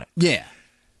working on it. Yeah.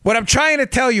 What I'm trying to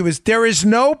tell you is there is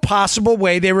no possible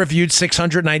way they reviewed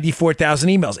 694,000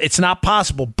 emails. It's not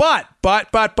possible. But, the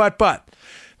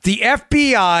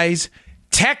FBI's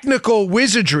technical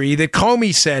wizardry that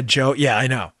Comey said, Joe, yeah, I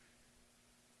know.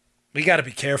 We got to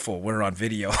be careful. We're on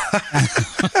video.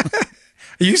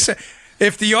 You said...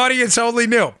 If the audience only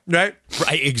knew, right?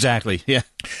 Right, exactly, yeah.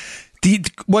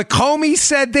 What Comey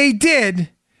said they did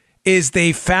is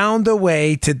they found a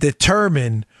way to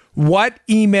determine what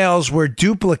emails were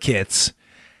duplicates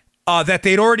that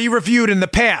they'd already reviewed in the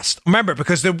past. Remember,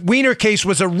 because the Weiner case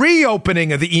was a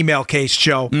reopening of the email case,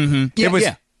 Joe.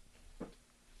 Yeah,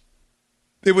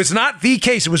 It was not the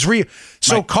case. It was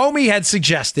So right. Comey had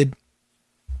suggested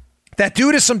that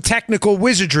due to some technical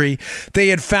wizardry, they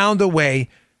had found a way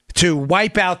to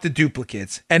wipe out the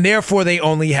duplicates, and therefore they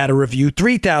only had to review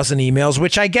 3,000 emails,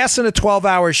 which I guess in a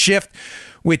 12-hour shift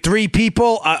with 3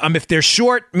 people, if they're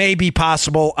short, may be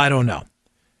possible. I don't know.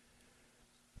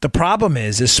 The problem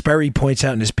is, as Sperry points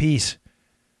out in his piece,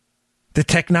 the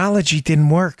technology didn't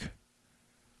work.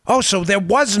 Oh, so there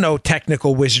was no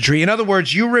technical wizardry. In other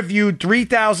words, you reviewed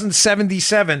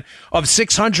 3,077 of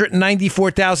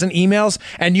 694,000 emails,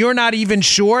 and you're not even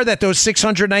sure that those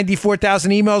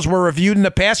 694,000 emails were reviewed in the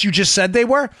past. You just said they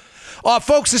were.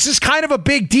 Folks, this is kind of a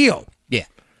big deal. Yeah.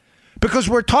 Because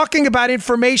we're talking about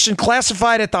information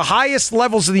classified at the highest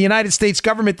levels of the United States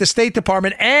government, the State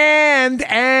Department,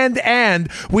 and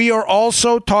we are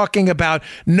also talking about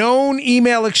known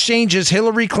email exchanges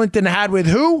Hillary Clinton had with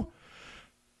who?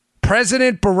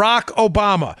 President Barack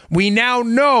Obama. We now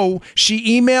know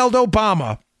she emailed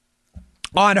Obama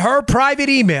on her private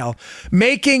email,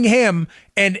 making him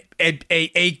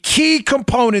a key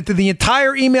component to the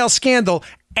entire email scandal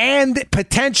and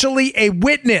potentially a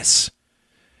witness.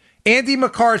 Andy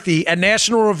McCarthy at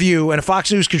National Review and a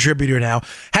Fox News contributor now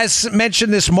has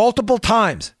mentioned this multiple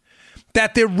times,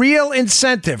 that the real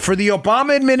incentive for the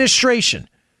Obama administration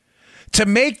to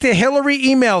make the Hillary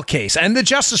email case, and the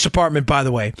Justice Department, by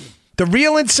the way, the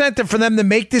real incentive for them to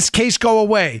make this case go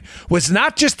away was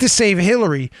not just to save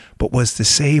Hillary, but was to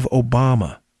save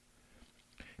Obama.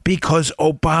 Because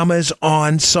Obama's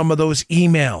on some of those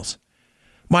emails.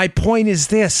 My point is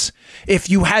this. If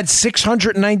you had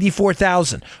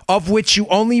 694,000, of which you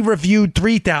only reviewed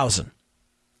 3,000,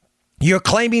 you're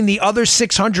claiming the other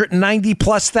 690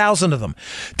 plus thousand of them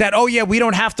that, oh yeah, we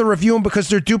don't have to review them because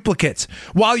they're duplicates,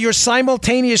 while you're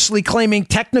simultaneously claiming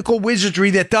technical wizardry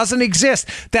that doesn't exist,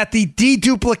 that the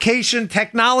deduplication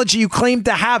technology you claim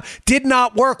to have did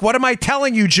not work. What am I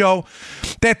telling you, Joe?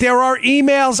 That there are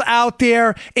emails out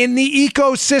there in the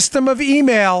ecosystem of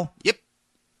email. Yep.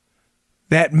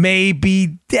 That may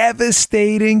be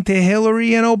devastating to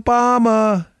Hillary and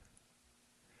Obama.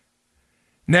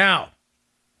 Now,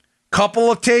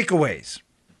 couple of takeaways.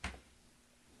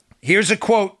 Here's a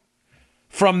quote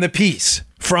from the piece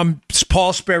from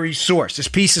Paul Sperry's source. This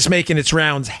piece is making its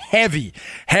rounds heavy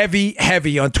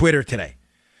on Twitter today.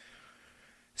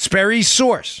 Sperry's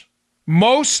source.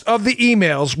 Most of the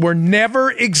emails were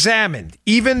never examined,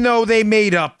 even though they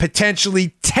made up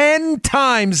potentially 10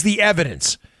 times the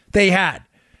evidence they had.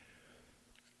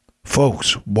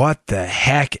 Folks, what the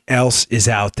heck else is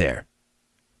out there?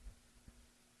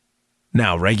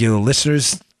 Now, regular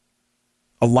listeners,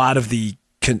 a lot of the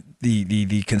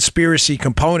conspiracy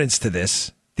components to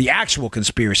this, the actual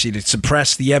conspiracy to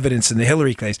suppress the evidence in the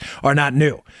Hillary case, are not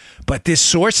new. But this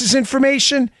source's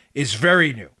information is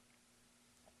very new.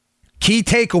 Key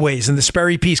takeaways in the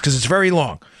Sperry piece, because it's very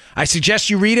long. I suggest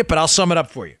you read it, but I'll sum it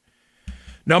up for you.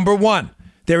 Number one,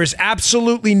 there is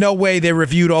absolutely no way they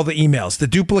reviewed all the emails. The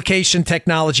duplication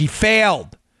technology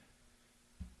failed.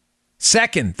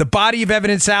 Second, the body of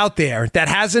evidence out there that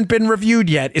hasn't been reviewed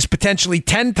yet is potentially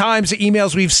 10 times the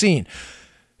emails we've seen.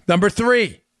 Number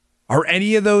three, are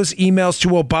any of those emails to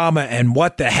Obama, and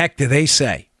what the heck do they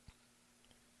say?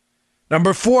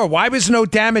 Number four, why was no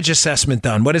damage assessment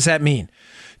done? What does that mean?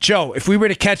 Joe, if we were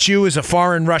to catch you as a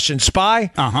foreign Russian spy,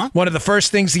 one of the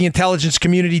first things the intelligence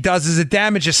community does is a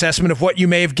damage assessment of what you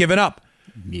may have given up.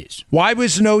 Yes. Why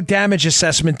was no damage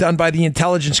assessment done by the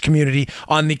intelligence community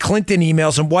on the Clinton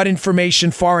emails and what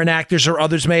information foreign actors or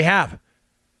others may have?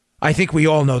 I think we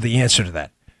all know the answer to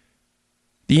that.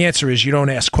 The answer is you don't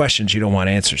ask questions you don't want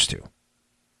answers to.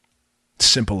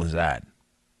 Simple as that.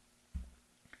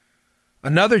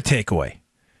 Another takeaway.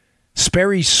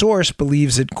 Sperry's source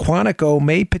believes that Quantico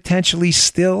may potentially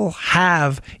still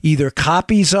have either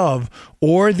copies of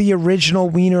or the original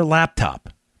Wiener laptop.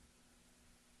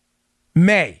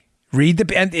 May. Read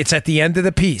it's at the end of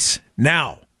the piece.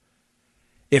 Now,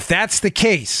 if that's the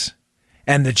case,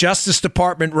 and the Justice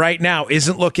Department right now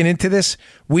isn't looking into this,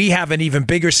 we have an even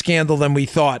bigger scandal than we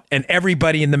thought, and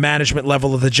everybody in the management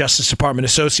level of the Justice Department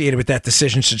associated with that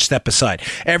decision should step aside.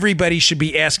 Everybody should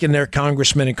be asking their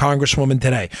congressman and congresswoman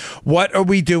today, what are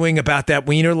we doing about that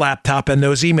Wiener laptop and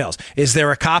those emails? Is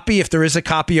there a copy? If there is a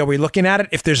copy, are we looking at it?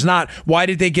 If there's not, why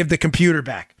did they give the computer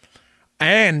back?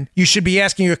 And you should be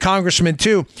asking your congressman,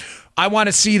 too, I want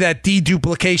to see that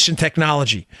deduplication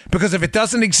technology. Because if it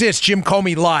doesn't exist, Jim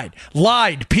Comey lied.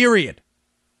 Lied, period.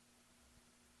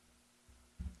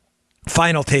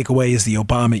 Final takeaway is the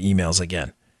Obama emails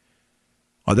again.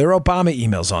 Are there Obama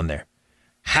emails on there?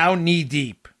 How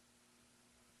knee-deep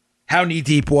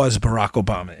was Barack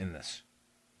Obama in this?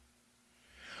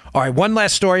 All right, one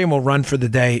last story and we'll run for the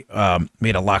day.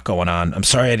 Made a lot going on. I'm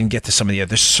sorry I didn't get to some of the other.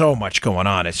 There's so much going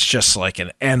on. It's just like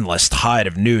an endless tide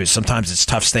of news. Sometimes it's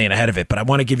tough staying ahead of it, but I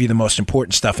want to give you the most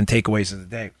important stuff and takeaways of the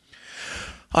day.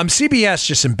 CBS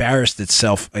just embarrassed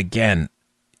itself again.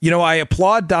 You know, I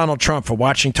applaud Donald Trump for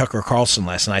watching Tucker Carlson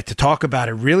last night to talk about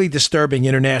a really disturbing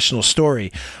international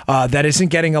story that isn't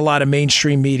getting a lot of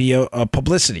mainstream media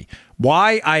publicity.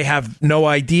 Why? I have no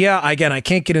idea. Again, I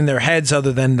can't get in their heads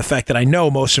other than the fact that I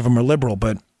know most of them are liberal,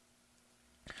 but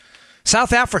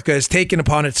South Africa has taken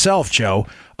upon itself, Joe,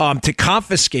 to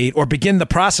confiscate or begin the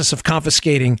process of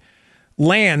confiscating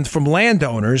land from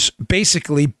landowners,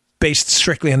 basically based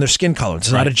strictly on their skin color.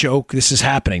 It's not a joke. This is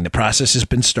happening. The process has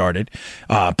been started.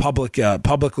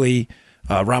 Publicly,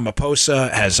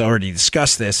 Ramaphosa has already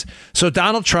discussed this. So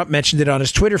Donald Trump mentioned it on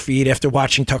his Twitter feed after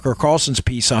watching Tucker Carlson's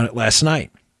piece on it last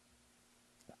night.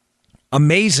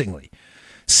 Amazingly,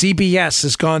 CBS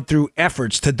has gone through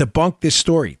efforts to debunk this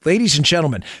story. Ladies and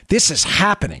gentlemen, this is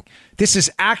happening. This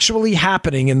is actually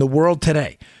happening in the world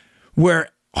today, where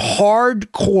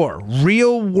hardcore,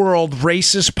 real-world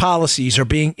racist policies are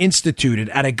being instituted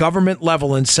at a government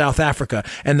level in South Africa,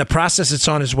 and the process is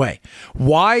on its way.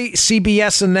 Why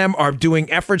CBS and them are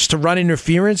doing efforts to run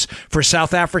interference for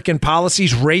South African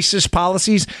policies, racist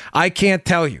policies, I can't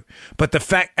tell you. But the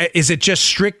fact, is it just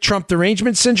strict Trump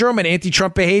derangement syndrome and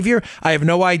anti-Trump behavior? I have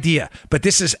no idea. But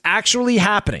this is actually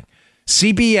happening.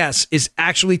 CBS is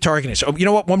actually targeting us. Oh, you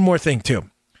know what? One more thing, too.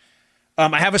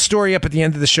 I have a story up at the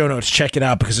end of the show notes. Check it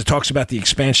out because it talks about the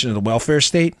expansion of the welfare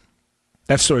state.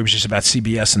 That story was just about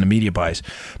CBS and the media buys.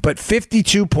 But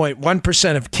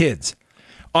 52.1% of kids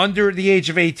under the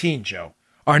age of 18, Joe,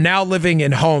 are now living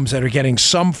in homes that are getting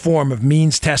some form of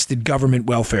means-tested government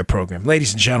welfare program.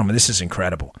 Ladies and gentlemen, this is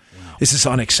incredible. Wow. This is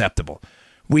unacceptable.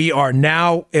 We are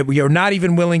not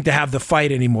even willing to have the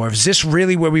fight anymore. Is this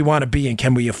really where we want to be, and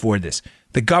can we afford this?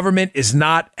 The government is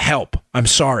not help. I'm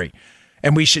sorry.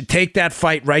 And we should take that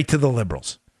fight right to the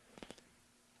liberals.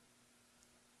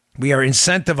 We are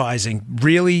incentivizing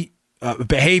really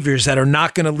behaviors that are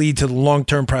not going to lead to the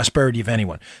long-term prosperity of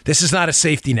anyone. This is not a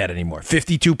safety net anymore.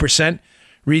 52%.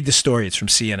 Read the story. It's from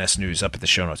CNS News up at the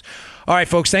show notes. All right,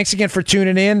 folks, thanks again for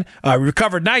tuning in. We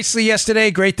recovered nicely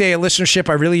yesterday. Great day of listenership.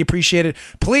 I really appreciate it.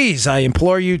 Please, I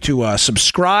implore you to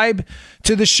subscribe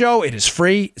to the show. It is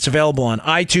free. It's available on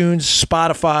iTunes,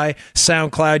 Spotify,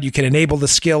 SoundCloud. You can enable the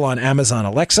skill on Amazon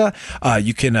Alexa.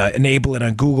 You can enable it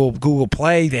on Google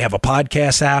Play. They have a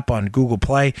podcast app on Google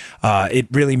Play. It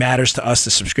really matters to us.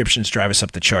 The subscriptions drive us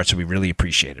up the charts, so we really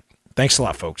appreciate it. Thanks a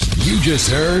lot, folks. You just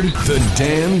heard The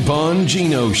Dan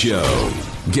Bongino Show.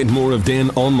 Get more of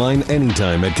Dan online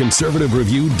anytime at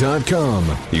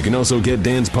conservativereview.com. You can also get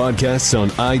Dan's podcasts on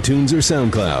iTunes or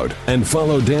SoundCloud. And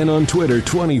follow Dan on Twitter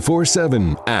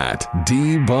 24/7 at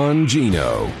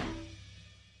DBongino.